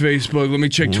check Facebook. Let me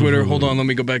check Twitter. Hold on. Let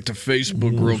me go back to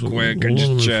Facebook real quick and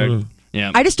just check.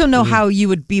 Yeah. I just don't know how you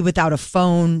would be without a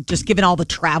phone, just given all the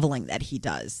traveling that he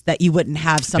does, that you wouldn't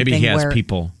have something Maybe he has where,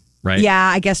 people, right? Yeah,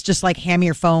 I guess just, like, hand me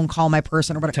your phone, call my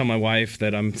person, or whatever. Tell my wife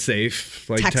that I'm safe,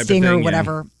 like, texting type of thing, or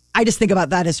whatever. Yeah. I just think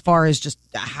about that as far as just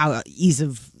how ease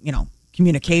of,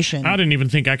 communication. I didn't even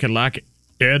think I could like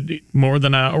Ed more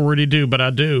than I already do, but I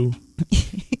do.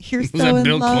 You're was so that in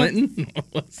Bill love. Clinton?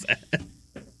 What was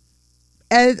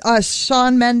that?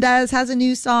 Shawn Mendes has a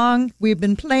new song. We've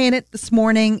been playing it this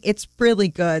morning. It's really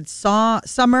good.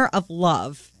 Summer of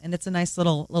Love, and it's a nice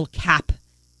little cap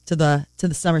to the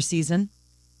summer season.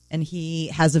 And he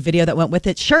has a video that went with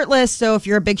it, shirtless. So if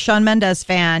you're a big Shawn Mendes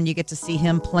fan, you get to see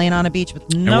him playing on a beach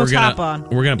with no top on.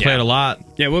 We're gonna play it a lot.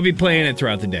 Yeah, we'll be playing it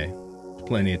throughout the day.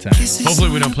 Plenty of time.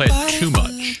 Hopefully we don't play it too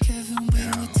much.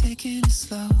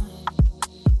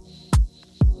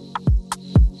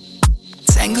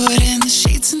 Tangled in the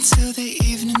sheets until the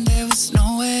evening, there was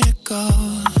nowhere to go.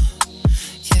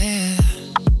 Yeah.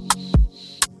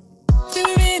 We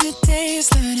were in a daze,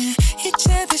 learning each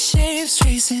other's shapes,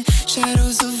 tracing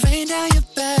shadows of rain down your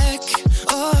back.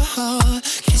 Oh,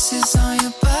 kisses on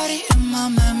your body and my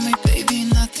memory, baby,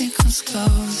 nothing comes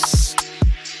close.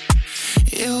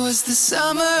 It was the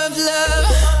summer of love,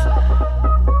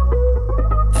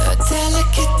 a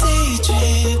delicate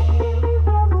daydream.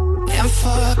 And for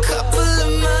a couple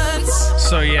of months.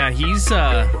 So yeah, he's It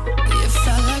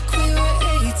felt like we were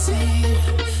 18.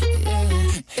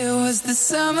 Yeah. It was the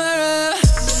summer of.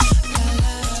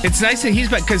 It's nice that he's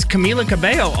back because Camila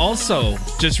Cabello also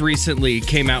just recently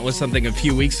came out with something a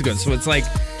few weeks ago. So it's like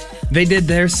they did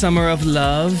their summer of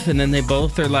love, and then they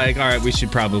both are like, all right, we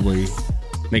should probably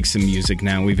make some music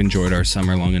now. We've enjoyed our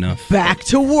summer long enough. Back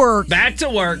to work. Back to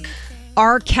work.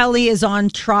 R. Kelly is on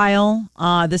trial.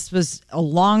 This was a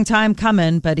long time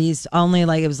coming, but he's only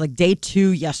it was like day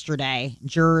 2 yesterday.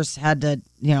 Jurors had to,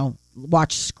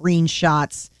 watch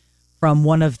screenshots from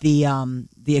one of the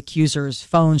accuser's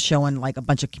phones showing like a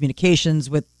bunch of communications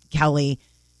with Kelly.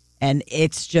 And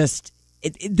it's just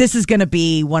this is going to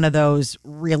be one of those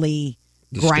really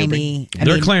grimy.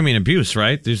 They're claiming abuse,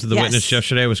 right? The witness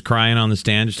yesterday was crying on the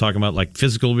stand, just talking about like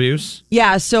physical abuse.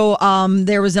 Yeah, so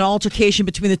there was an altercation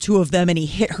between the two of them, and he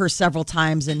hit her several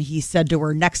times, and he said to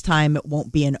her, next time it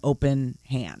won't be an open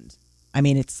hand. I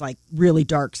mean, it's like really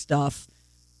dark stuff.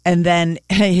 And then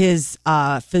his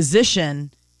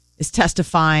physician is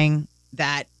testifying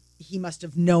that he must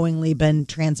have knowingly been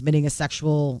transmitting a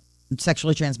sexually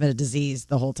transmitted disease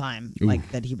the whole time,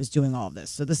 like that he was doing all of this.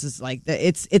 So this is like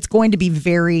it's going to be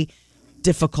very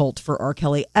difficult for R.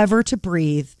 Kelly ever to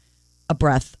breathe a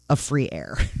breath of free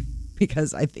air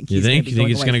because I think you think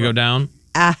it's going to go down.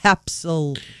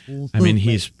 Absolutely. I mean,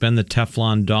 he's been the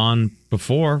Teflon Don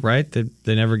before, right?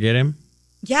 They never get him.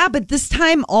 Yeah, but this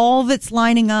time all of it's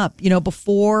lining up. You know,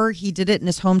 before he did it in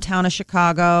his hometown of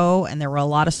Chicago, and there were a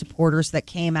lot of supporters that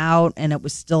came out, and it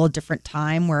was still a different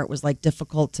time where it was like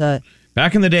difficult to.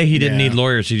 Back in the day, he didn't need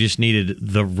lawyers. He just needed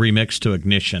the remix to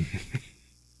Ignition.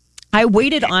 I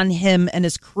waited on him and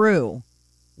his crew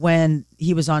when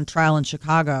he was on trial in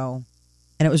Chicago,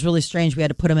 and it was really strange. We had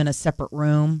to put him in a separate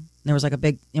room. There was like a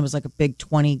big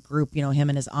 20 group, you know, him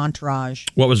and his entourage.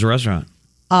 What was the restaurant?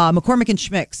 McCormick and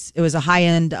Schmick's. It was a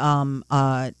high-end.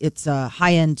 It's a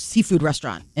high-end seafood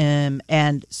restaurant,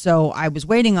 and so I was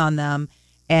waiting on them,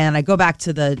 and I go back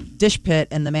to the dish pit,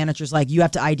 and the manager's like, "You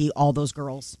have to ID all those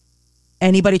girls.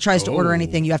 Anybody tries to order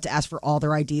anything, you have to ask for all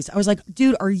their IDs." I was like,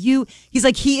 "Dude, are you?" He's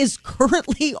like, "He is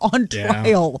currently on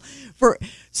trial for."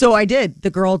 So I did. The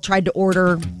girl tried to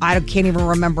order. I can't even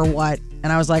remember what.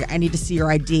 And I was like, I need to see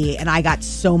your ID. And I got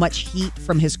so much heat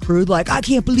from his crew. Like, I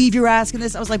can't believe you're asking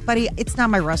this. I was like, buddy, it's not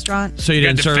my restaurant. So you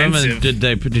didn't serve him? And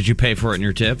did you pay for it in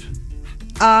your tip?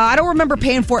 I don't remember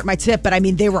paying for it in my tip, but I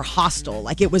mean, they were hostile.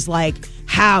 Like, it was like,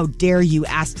 how dare you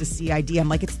ask to see ID? I'm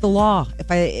like, it's the law.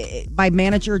 My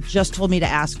manager just told me to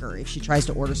ask her if she tries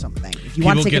to order something. If you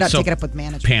want to take it up with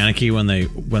management. Panicky when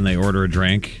they order a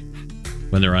drink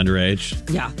when they're underage.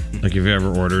 Yeah. Like, have you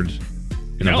ever ordered?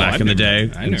 Back in the day,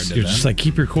 you're just like,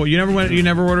 keep your cool. You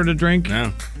never ordered a drink?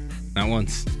 No, not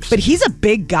once. But he's a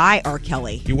big guy, R.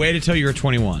 Kelly. You waited till you were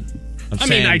 21. I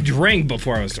mean, I drank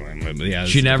before I was 21. But yeah,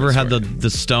 she never had the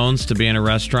stones to be in a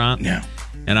restaurant. No.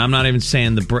 And I'm not even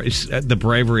saying the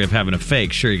bravery of having a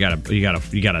fake. Sure, you got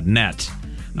a net.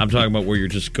 I'm talking about where you're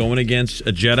just going against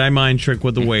a Jedi mind trick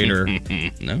with the waiter.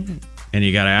 No. And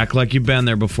you got to act like you've been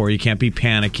there before. You can't be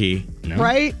panicky. No.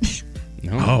 Right?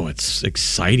 No. Oh, it's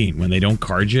exciting when they don't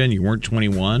card you and you weren't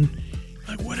 21.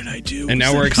 Like, what did I do? And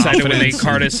now we're excited when they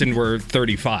card us and we're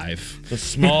 35. The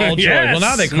small joy. Yes. Well,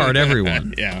 now they card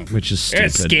everyone. Yeah. Which is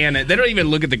stupid. Scan it. They don't even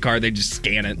look at the card. They just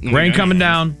scan it. Rain coming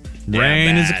down.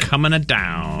 Rain is coming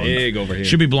down. Big over here.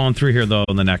 Should be blowing through here, though,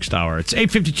 in the next hour. It's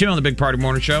 8:52 on the Big Party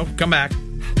Morning Show. Come back.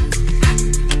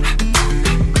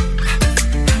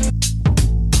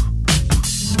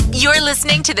 You're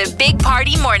listening to the Big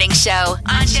Party Morning Show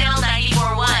on Channel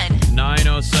 94.1.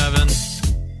 9:07.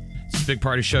 It's a Big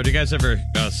Party Show. Do you guys ever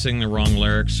sing the wrong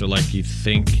lyrics or like you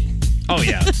think? Oh,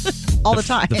 yeah. All the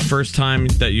time. The first time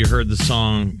that you heard the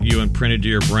song, you imprinted to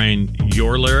your brain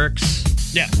your lyrics.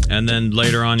 Yeah. And then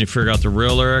later on, you figure out the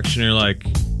real lyrics and you're like,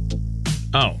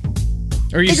 oh.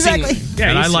 Or you exactly. Sing,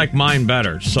 and I like mine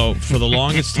better. So for the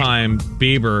longest time,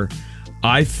 Bieber,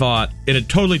 I thought, and it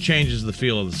totally changes the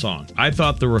feel of the song. I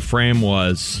thought the refrain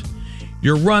was,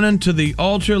 "You're running to the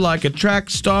altar like a track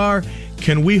star.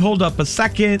 Can we hold up a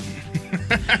second?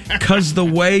 'Cause the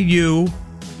way you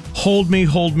hold me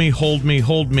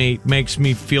makes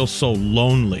me feel so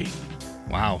lonely."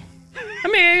 Wow. I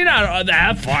mean, not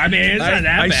that far. I mean, it's not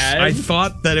that bad. I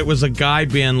thought that it was a guy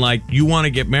being like, "You want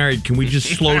to get married? Can we just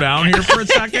slow down here for a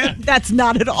second? That's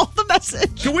not at all the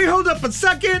message. Can we hold up a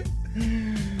second?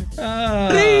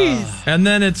 Please." And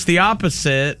then it's the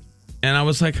opposite, and I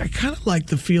was like, I kind of like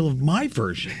the feel of my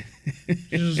version.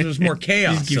 There's more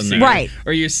chaos in there. Right.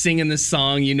 Or you're singing the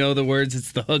song, you know the words,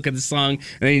 it's the hook of the song, and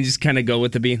then you just kind of go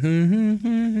with the beat.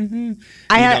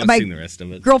 I had my sing the rest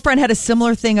of it. girlfriend had a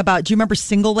similar thing about, do you remember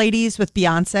Single Ladies with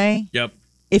Beyonce? Yep.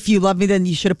 If you love me, then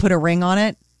you should have put a ring on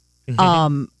it.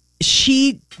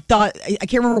 She thought, I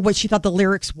can't remember what she thought the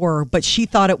lyrics were, but she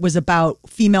thought it was about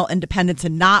female independence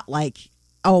and not like,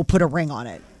 oh, put a ring on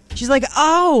it. She's like,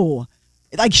 oh,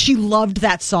 like she loved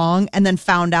that song and then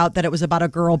found out that it was about a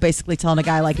girl basically telling a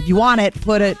guy, like, if you want it,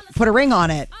 put a ring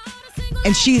on it.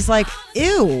 And she's like,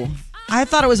 ew, I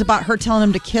thought it was about her telling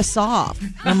him to kiss off.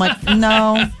 And I'm like,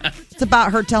 no, it's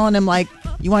about her telling him, like,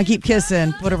 you want to keep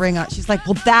kissing, put a ring on. She's like,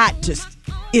 well, that just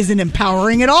isn't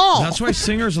empowering at all. That's why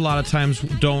singers a lot of times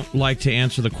don't like to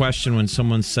answer the question when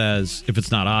someone says, if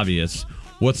it's not obvious,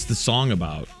 what's the song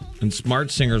about? And smart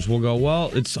singers will go,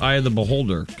 well, it's eye of the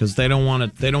beholder because they don't want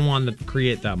to. They don't want to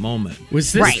create that moment.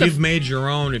 Was this If you've made your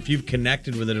own, if you've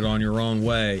connected with it on your own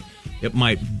way, it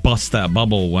might bust that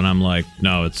bubble. When I'm like,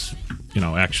 no, it's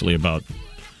actually about.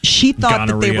 She thought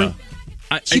gonorrhea. that they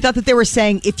were. She thought that they were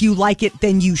saying if you like it,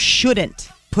 then you shouldn't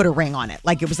put a ring on it.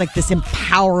 Like it was like this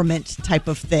empowerment type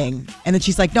of thing. And then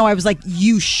she's like, no, I was like,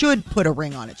 you should put a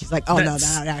ring on it. She's like, oh no,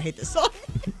 I hate this song.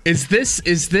 Is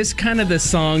this kind of the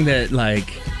song that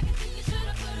like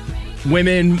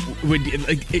women would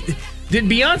like? Did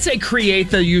Beyonce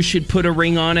create the "you should put a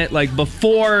ring on it" like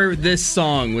before this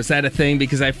song? Was that a thing?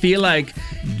 Because I feel like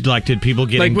did people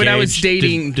get like engaged? when I was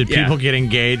dating? Did people get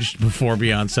engaged before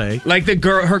Beyonce? Like the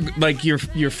girl, like your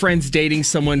friend's dating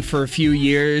someone for a few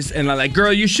years, and I'm like,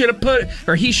 girl, you should have put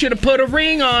or he should have put a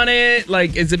ring on it.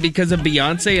 Like, is it because of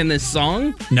Beyonce and this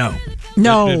song? No.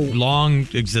 It long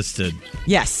existed.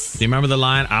 Yes. Do you remember the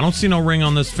line? I don't see no ring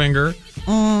on this finger.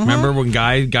 Remember when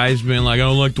guys being like, I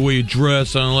don't like the way you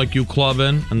dress, I don't like you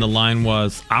clubbing, and the line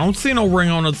was, I don't see no ring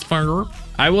on its finger.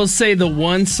 I will say the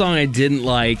one song I didn't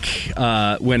like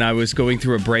when I was going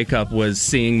through a breakup was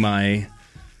seeing my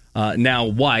now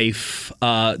wife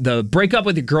the breakup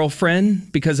with your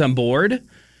girlfriend because I'm bored.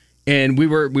 And we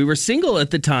were single at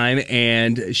the time,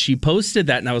 and she posted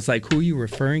that, and I was like, who are you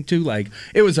referring to? Like,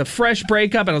 it was a fresh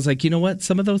breakup, and I was like, you know what?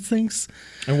 Some of those things.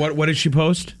 And what did she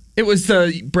post? It was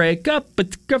the break up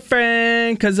with your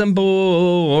girlfriend because I'm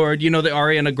bored. You know the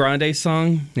Ariana Grande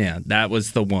song? Yeah, that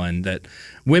was the one that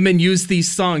women use these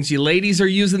songs. You ladies are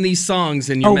using these songs,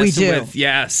 and you're messing with.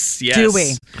 Yes. Do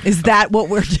we? Is that what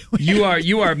we're doing?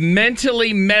 You are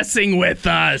mentally messing with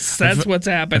us. That's what's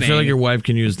happening. I feel like your wife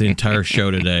can use the entire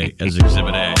show today as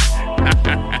Exhibit A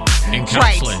in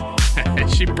counseling. Right.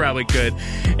 She probably could.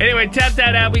 Anyway, tap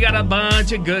that out. We got a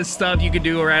bunch of good stuff you can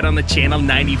do right on the channel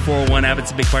 94.1 app.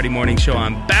 It's a Big Party Morning Show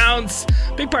on Bounce.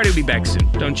 Big Party will be back soon.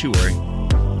 Don't you worry.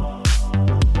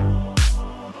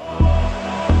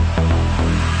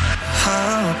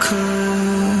 How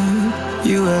could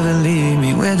you ever leave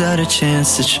me without a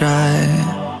chance to try?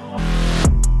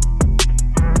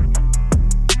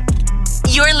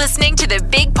 You're listening to the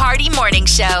Big Party Morning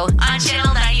Show on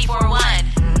Channel 94.1.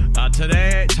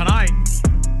 Tonight,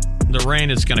 the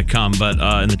rain is going to come, but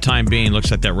in the time being,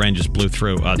 looks like that rain just blew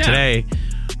through. Today,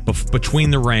 between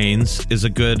the rains, is a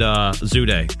good zoo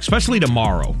day. Especially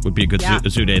tomorrow would be a good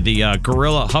zoo day. The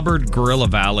Hubbard Gorilla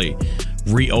Valley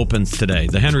reopens today.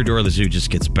 The Henry Doorly Zoo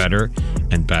just gets better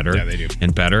and better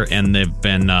and better, and they've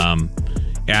been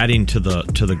adding to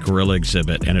the gorilla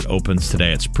exhibit, and it opens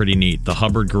today. It's pretty neat. The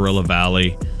Hubbard Gorilla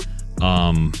Valley.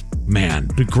 Man,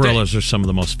 the gorillas are some of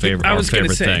the most favorite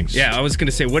things. Yeah, I was going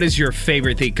to say, what is your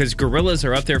favorite thing? Because gorillas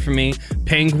are up there for me.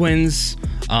 Penguins,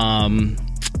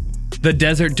 the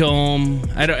Desert Dome.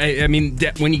 I mean,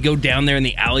 when you go down there and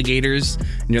the alligators,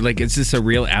 and you're like, is this a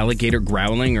real alligator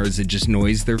growling, or is it just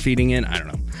noise they're feeding in? I don't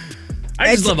know.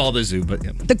 I just love all the zoo, but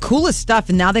the coolest stuff.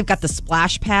 And now they've got the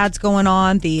splash pads going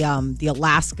on, the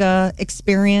Alaska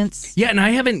experience. Yeah, and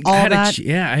I haven't had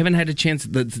a chance.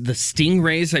 The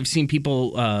stingrays. I've seen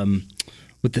people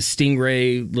with the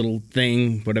stingray little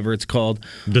thing, whatever it's called.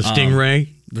 The stingray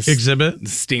exhibit. The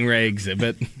stingray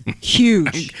exhibit.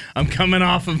 Huge. I'm coming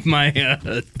off of my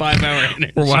 5-hour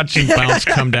energy. We're watching Bounce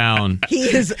come down. He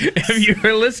is. If you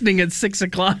were listening at 6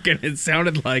 o'clock and it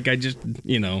sounded like I just,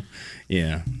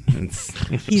 yeah.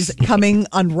 He's coming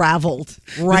unraveled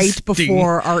right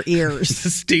before our ears. The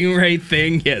stingray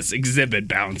thing, yes, exhibit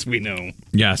Bounce, we know.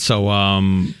 Yeah, so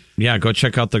go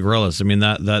check out the gorillas. I mean,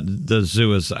 that the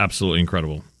zoo is absolutely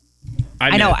incredible.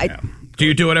 I know. Do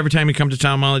you do it every time you come to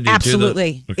town, Molly?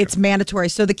 Absolutely. It's mandatory.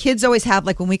 So the kids always have,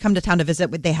 like, when we come to town to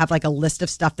visit, they have like a list of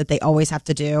stuff that they always have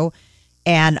to do.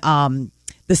 And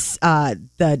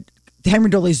the Henry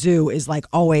Doorly Zoo is like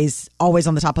always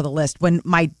on the top of the list. When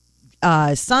my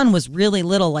son was really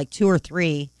little, like 2 or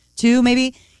 3,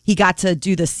 maybe, he got to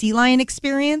do the sea lion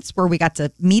experience where we got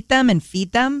to meet them and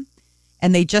feed them.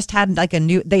 And they just had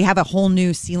they have a whole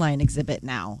new sea lion exhibit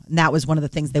now. And that was one of the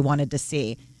things they wanted to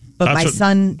see. But that's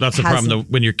the problem.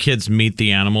 When your kids meet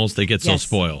the animals, they get so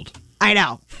spoiled. I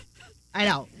know.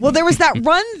 Well, there was that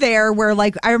run there where,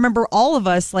 like, I remember all of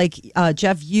us, like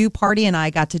Jeff, you, Party, and I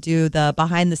got to do the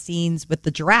behind the scenes with the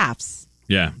giraffes.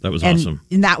 Yeah, that was awesome.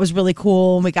 And that was really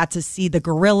cool. And we got to see the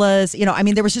gorillas. I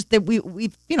mean, there was just that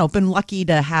we've been lucky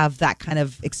to have that kind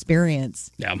of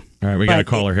experience. Yeah. All right, we got a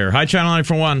caller here. Hi, Channel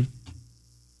 941.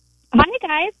 Hi,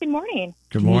 guys. Good morning.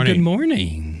 Good morning. Good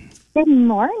morning. Good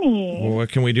morning. Well, what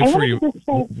can we do for you?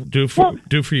 Do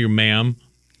for you, ma'am.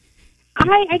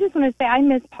 I just want to say I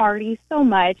miss Party so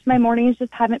much. My mornings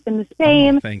just haven't been the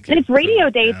same. Thank you. And it's radio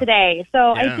day today,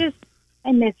 so I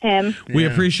I miss him. We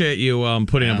appreciate you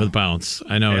putting up with Bounce.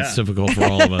 I know it's difficult for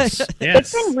all of us.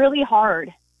 It's been really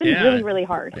hard. It's been really, really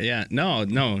hard. Yeah, no,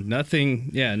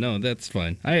 nothing. Yeah, no, that's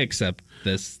fine. I accept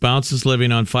this. Bounce is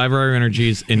living on 5-hour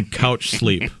energies in couch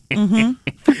sleep. Not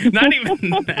even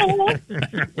that.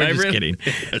 We're just kidding.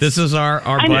 This is our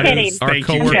buddy, our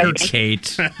coworker,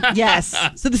 Kate. Yes.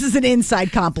 So this is an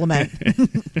inside compliment.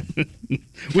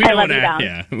 We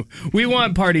don't we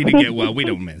want Party to get well. We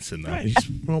don't miss him, though.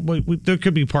 Well, there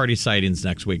could be party sightings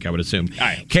next week, I would assume. All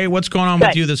right. Kate, what's going on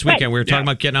with you this weekend? We were talking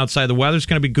about getting outside. The weather's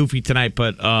going to be goofy tonight,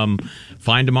 but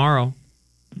fine tomorrow.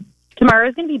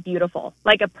 Tomorrow's going to be beautiful,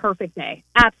 like a perfect day.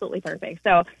 Absolutely perfect.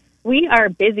 So we are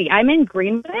busy. I'm in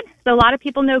Greenwood. So a lot of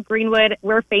people know Greenwood.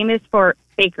 We're famous for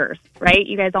Bakers, right?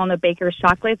 You guys all know Bakers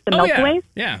chocolates, the Milky Ways.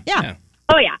 Yeah.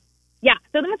 Oh, yeah. Yeah.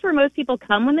 So that's where most people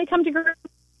come when they come to Greenwood.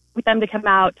 With them to come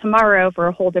out tomorrow for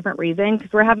a whole different reason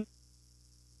because we're having.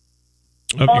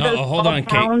 Okay. Hold on,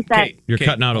 Kate. You're Kate,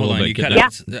 cutting out a little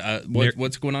bit.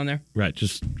 What's going on there? Right,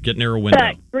 just get near a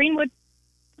window. Greenwood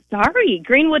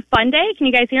Fun Day. Can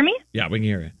you guys hear me? Yeah, we can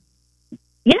hear you.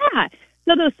 Yeah.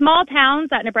 So those small towns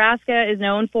that Nebraska is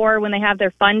known for when they have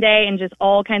their fun day and just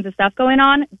all kinds of stuff going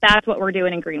on, that's what we're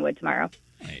doing in Greenwood tomorrow.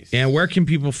 Nice. And where can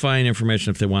people find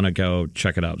information if they want to go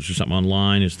check it out? Is there something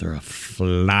online? Is there a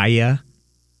flyer?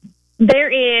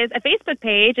 There is a Facebook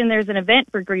page, and there's an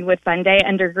event for Greenwood Fun Day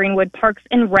under Greenwood Parks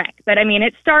and Rec. But, I mean,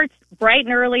 it starts bright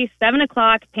and early, 7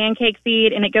 o'clock, pancake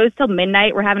feed, and it goes till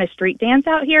midnight. We're having a street dance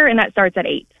out here, and that starts at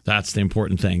 8. That's the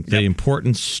important thing. The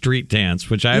important street dance,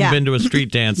 which I haven't been to a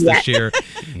street dance this year.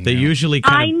 They usually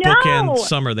kind of bookend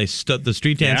summer. The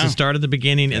street dances start at the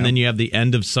beginning, and then you have the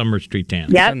end of summer street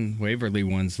dance. Yep. And Waverly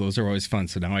ones, those are always fun.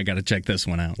 So now I got to check this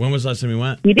one out. When was the last time you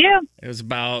went? You do. It was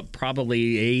about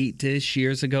probably 8-ish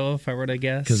years ago, if I were to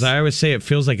guess. Because I always say it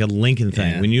feels like a Lincoln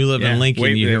thing. When you live in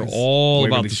Lincoln, you hear all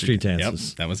about the street dances.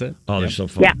 Yep, that was it. Oh, they're so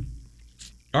fun. Yeah.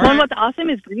 All Well, right. what's awesome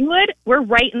is Greenwood, we're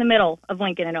right in the middle of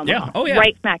Lincoln and Omaha. Yeah. Oh, yeah.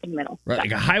 Right smack in the middle. Right,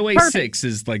 like a Highway 6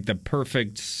 is like the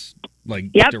perfect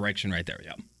direction right there.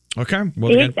 Yeah. Okay.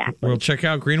 Well, Exactly. we'll check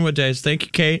out Greenwood Days. Thank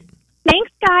you, Kate.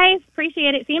 Thanks, guys.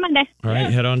 Appreciate it. See you Monday. All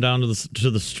right, head on down to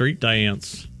the street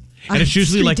dance. And it's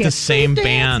usually like the same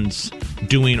bands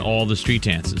doing all the street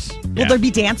dances. Will there be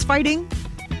dance fighting?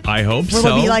 I hope Will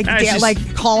so. it be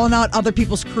like calling out other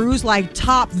people's crews, like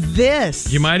top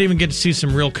this? You might even get to see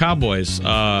some real cowboys.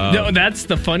 No, that's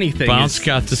the funny thing. Bounce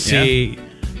got to see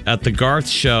at the Garth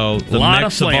show the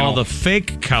mix of all the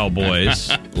fake cowboys.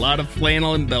 A lot of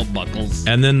flannel and belt buckles.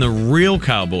 And then the real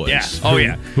cowboys.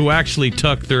 Yeah. Who actually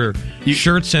tuck their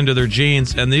shirts into their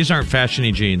jeans. And these aren't fashion-y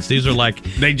jeans. These are like,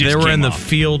 they were in the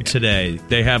field today.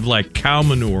 They have like cow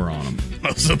manure on them.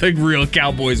 So they're real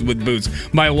cowboys with boots.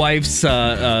 My wife's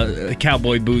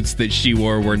cowboy boots that she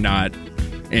wore were not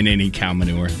in any cow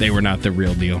manure. They were not the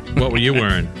real deal. What were you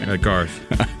wearing at Garth?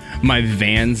 My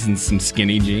Vans and some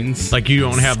skinny jeans. Like you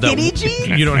don't have Skinny jeans?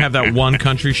 You don't have that one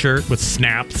country shirt with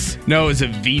snaps? No, it was a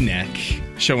V-neck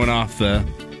showing off the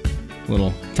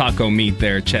little taco meat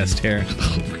there, chest hair.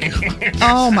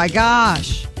 Oh my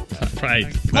gosh. Right.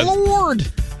 My Lord.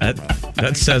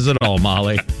 That says it all,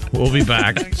 Molly. We'll be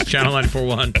back. It's Channel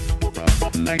 941.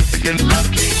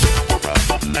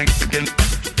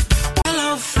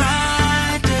 Hello,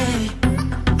 Friday.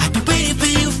 I've been waiting for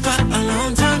you for a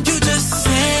long time. You just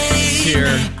say It's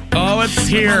here. Oh, it's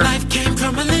here. life came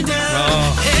crumbling down.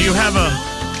 Oh, do you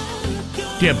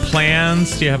have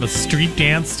plans? Do you have a street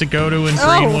dance to go to in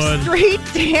Greenwood? Oh, street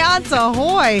dance,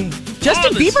 ahoy.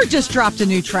 Justin Bieber just dropped a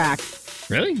new track.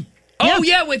 Really? Oh,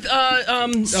 yeah, with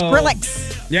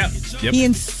Skrillex. Yeah. Yep. He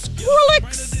and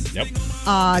Skrillex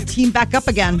Yep. team back up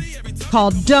again. It's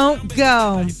called Don't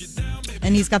Go.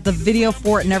 And he's got the video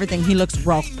for it and everything. He looks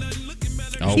rough.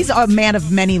 Oh. He's a man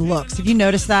of many looks. Have you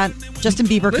noticed that? Justin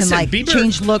Bieber Listen, can Bieber-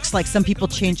 change looks like some people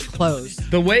change clothes.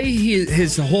 The way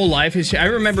his whole life is, I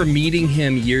remember meeting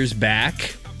him years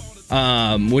back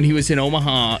when he was in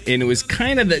Omaha, and it was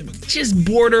kind of just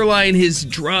borderline his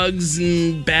drugs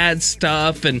and bad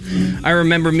stuff. And I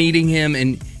remember meeting him,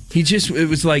 and it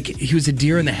was like he was a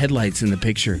deer in the headlights in the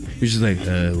picture. He was just like,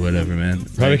 whatever, man.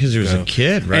 Probably because he was a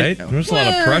kid, right? And, there was a lot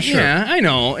of pressure. Yeah, I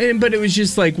know. But it was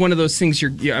just like one of those things.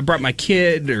 I brought my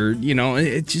kid, or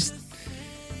it just.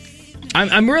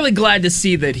 I'm really glad to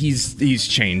see that he's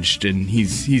changed and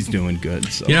he's doing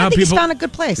good. So. You know I how think he's people found a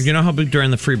good place. You know how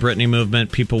during the Free Britney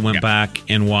movement, people went back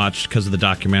and watched because of the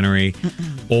documentary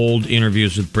old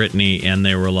interviews with Britney, and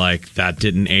they were like, "That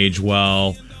didn't age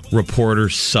well.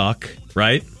 Reporters suck."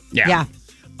 Right? Yeah.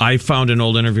 I found an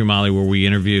old interview, Molly, where we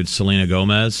interviewed Selena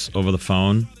Gomez over the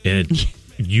phone, and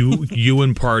you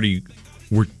and Party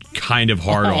were kind of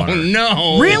hard on her. Oh,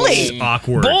 no. Really? It's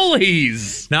awkward.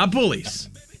 Bullies. Not bullies.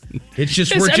 It's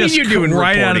just, Yes, we're I mean, just you're doing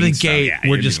right out of the reporting stuff. gate. Yeah,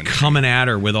 we're you're just doing coming at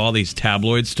her with all these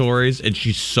tabloid stories, and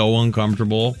she's so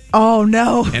uncomfortable. Oh,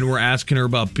 no. And we're asking her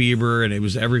about Bieber,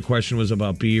 and every question was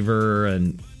about Bieber,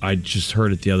 and I just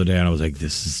heard it the other day, and I was like,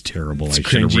 this is terrible. I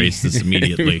should have erased this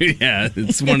immediately. Yeah,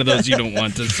 it's one of those you don't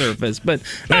want to surface. But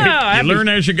you learn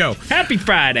as you go. Happy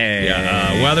Friday.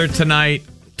 Yeah, weather tonight.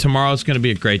 Tomorrow's going to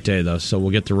be a great day, though, so we'll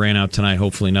get the rain out tonight.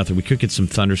 Hopefully nothing. We could get some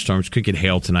thunderstorms, could get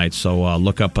hail tonight, so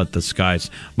look up at the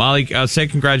skies. Molly, say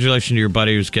congratulations to your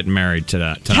buddy who's getting married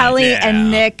tonight. Kelly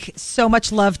and Nick, so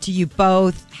much love to you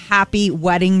both. Happy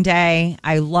wedding day.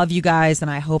 I love you guys, and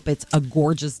I hope it's a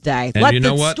gorgeous day. And Let you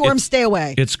know the what? storm stay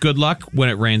away. It's good luck when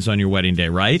it rains on your wedding day,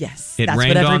 right? Yes, it that's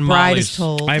rained what every on bride Molly's. is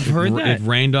told. I've heard that. It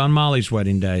rained on Molly's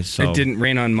wedding day. So It didn't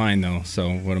rain on mine, though,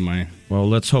 so what am I? Well,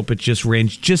 let's hope it just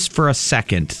rains just for a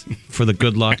second for the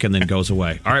good luck and then goes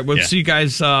away. All right, we'll see you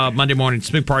guys Monday morning. It's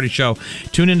a Big Party Show.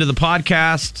 Tune into the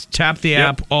podcast, tap the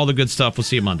app, all the good stuff. We'll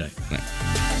see you Monday.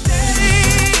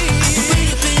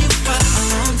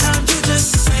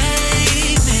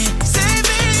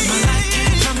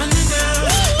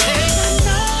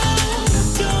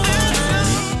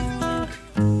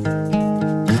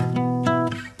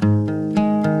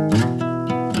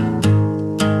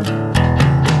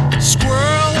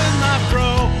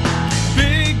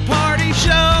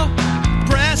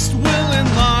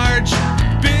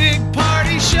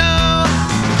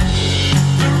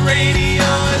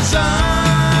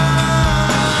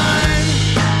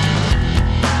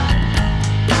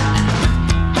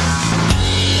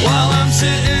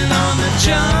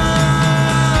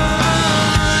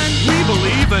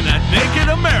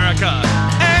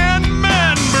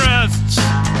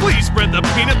 Spread the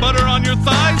peanut butter on your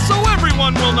thighs so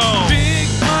everyone will know. Big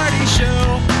Party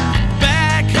Show.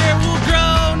 Back hair will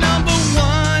grow. Number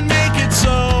one, make it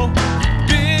so.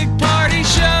 Big Party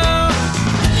Show.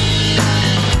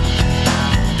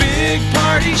 Big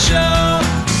Party Show.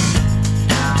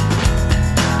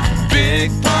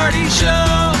 Big Party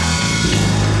Show.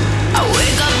 I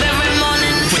wake up every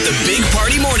morning with the Big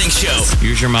Party Morning Show.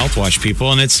 Use your mouthwash,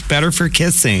 people, and it's better for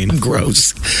kissing.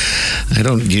 Gross. I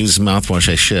don't use mouthwash.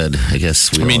 I should. I guess.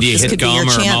 Do you hit gum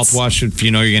or mouthwash if you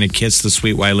know you're going to kiss the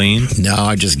sweet Wileen? No,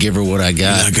 I just give her what I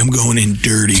got. Like, I'm going in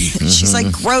dirty. She's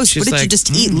like, gross. She's what did you just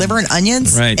eat? Liver and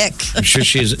onions? Right. Ick. I'm sure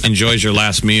she enjoys your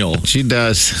last meal. She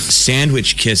does.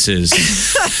 Sandwich kisses.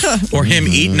 Or him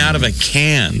eating out of a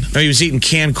can. No, he was eating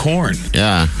canned corn.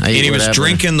 Yeah. And he was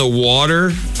drinking the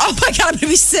water. Oh, my God. I'm going to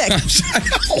be sick.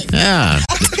 Yeah.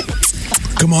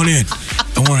 Come on in.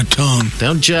 I want a tongue.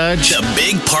 Don't judge. The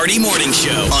Big Party Morning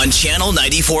Show on Channel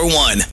 94.1.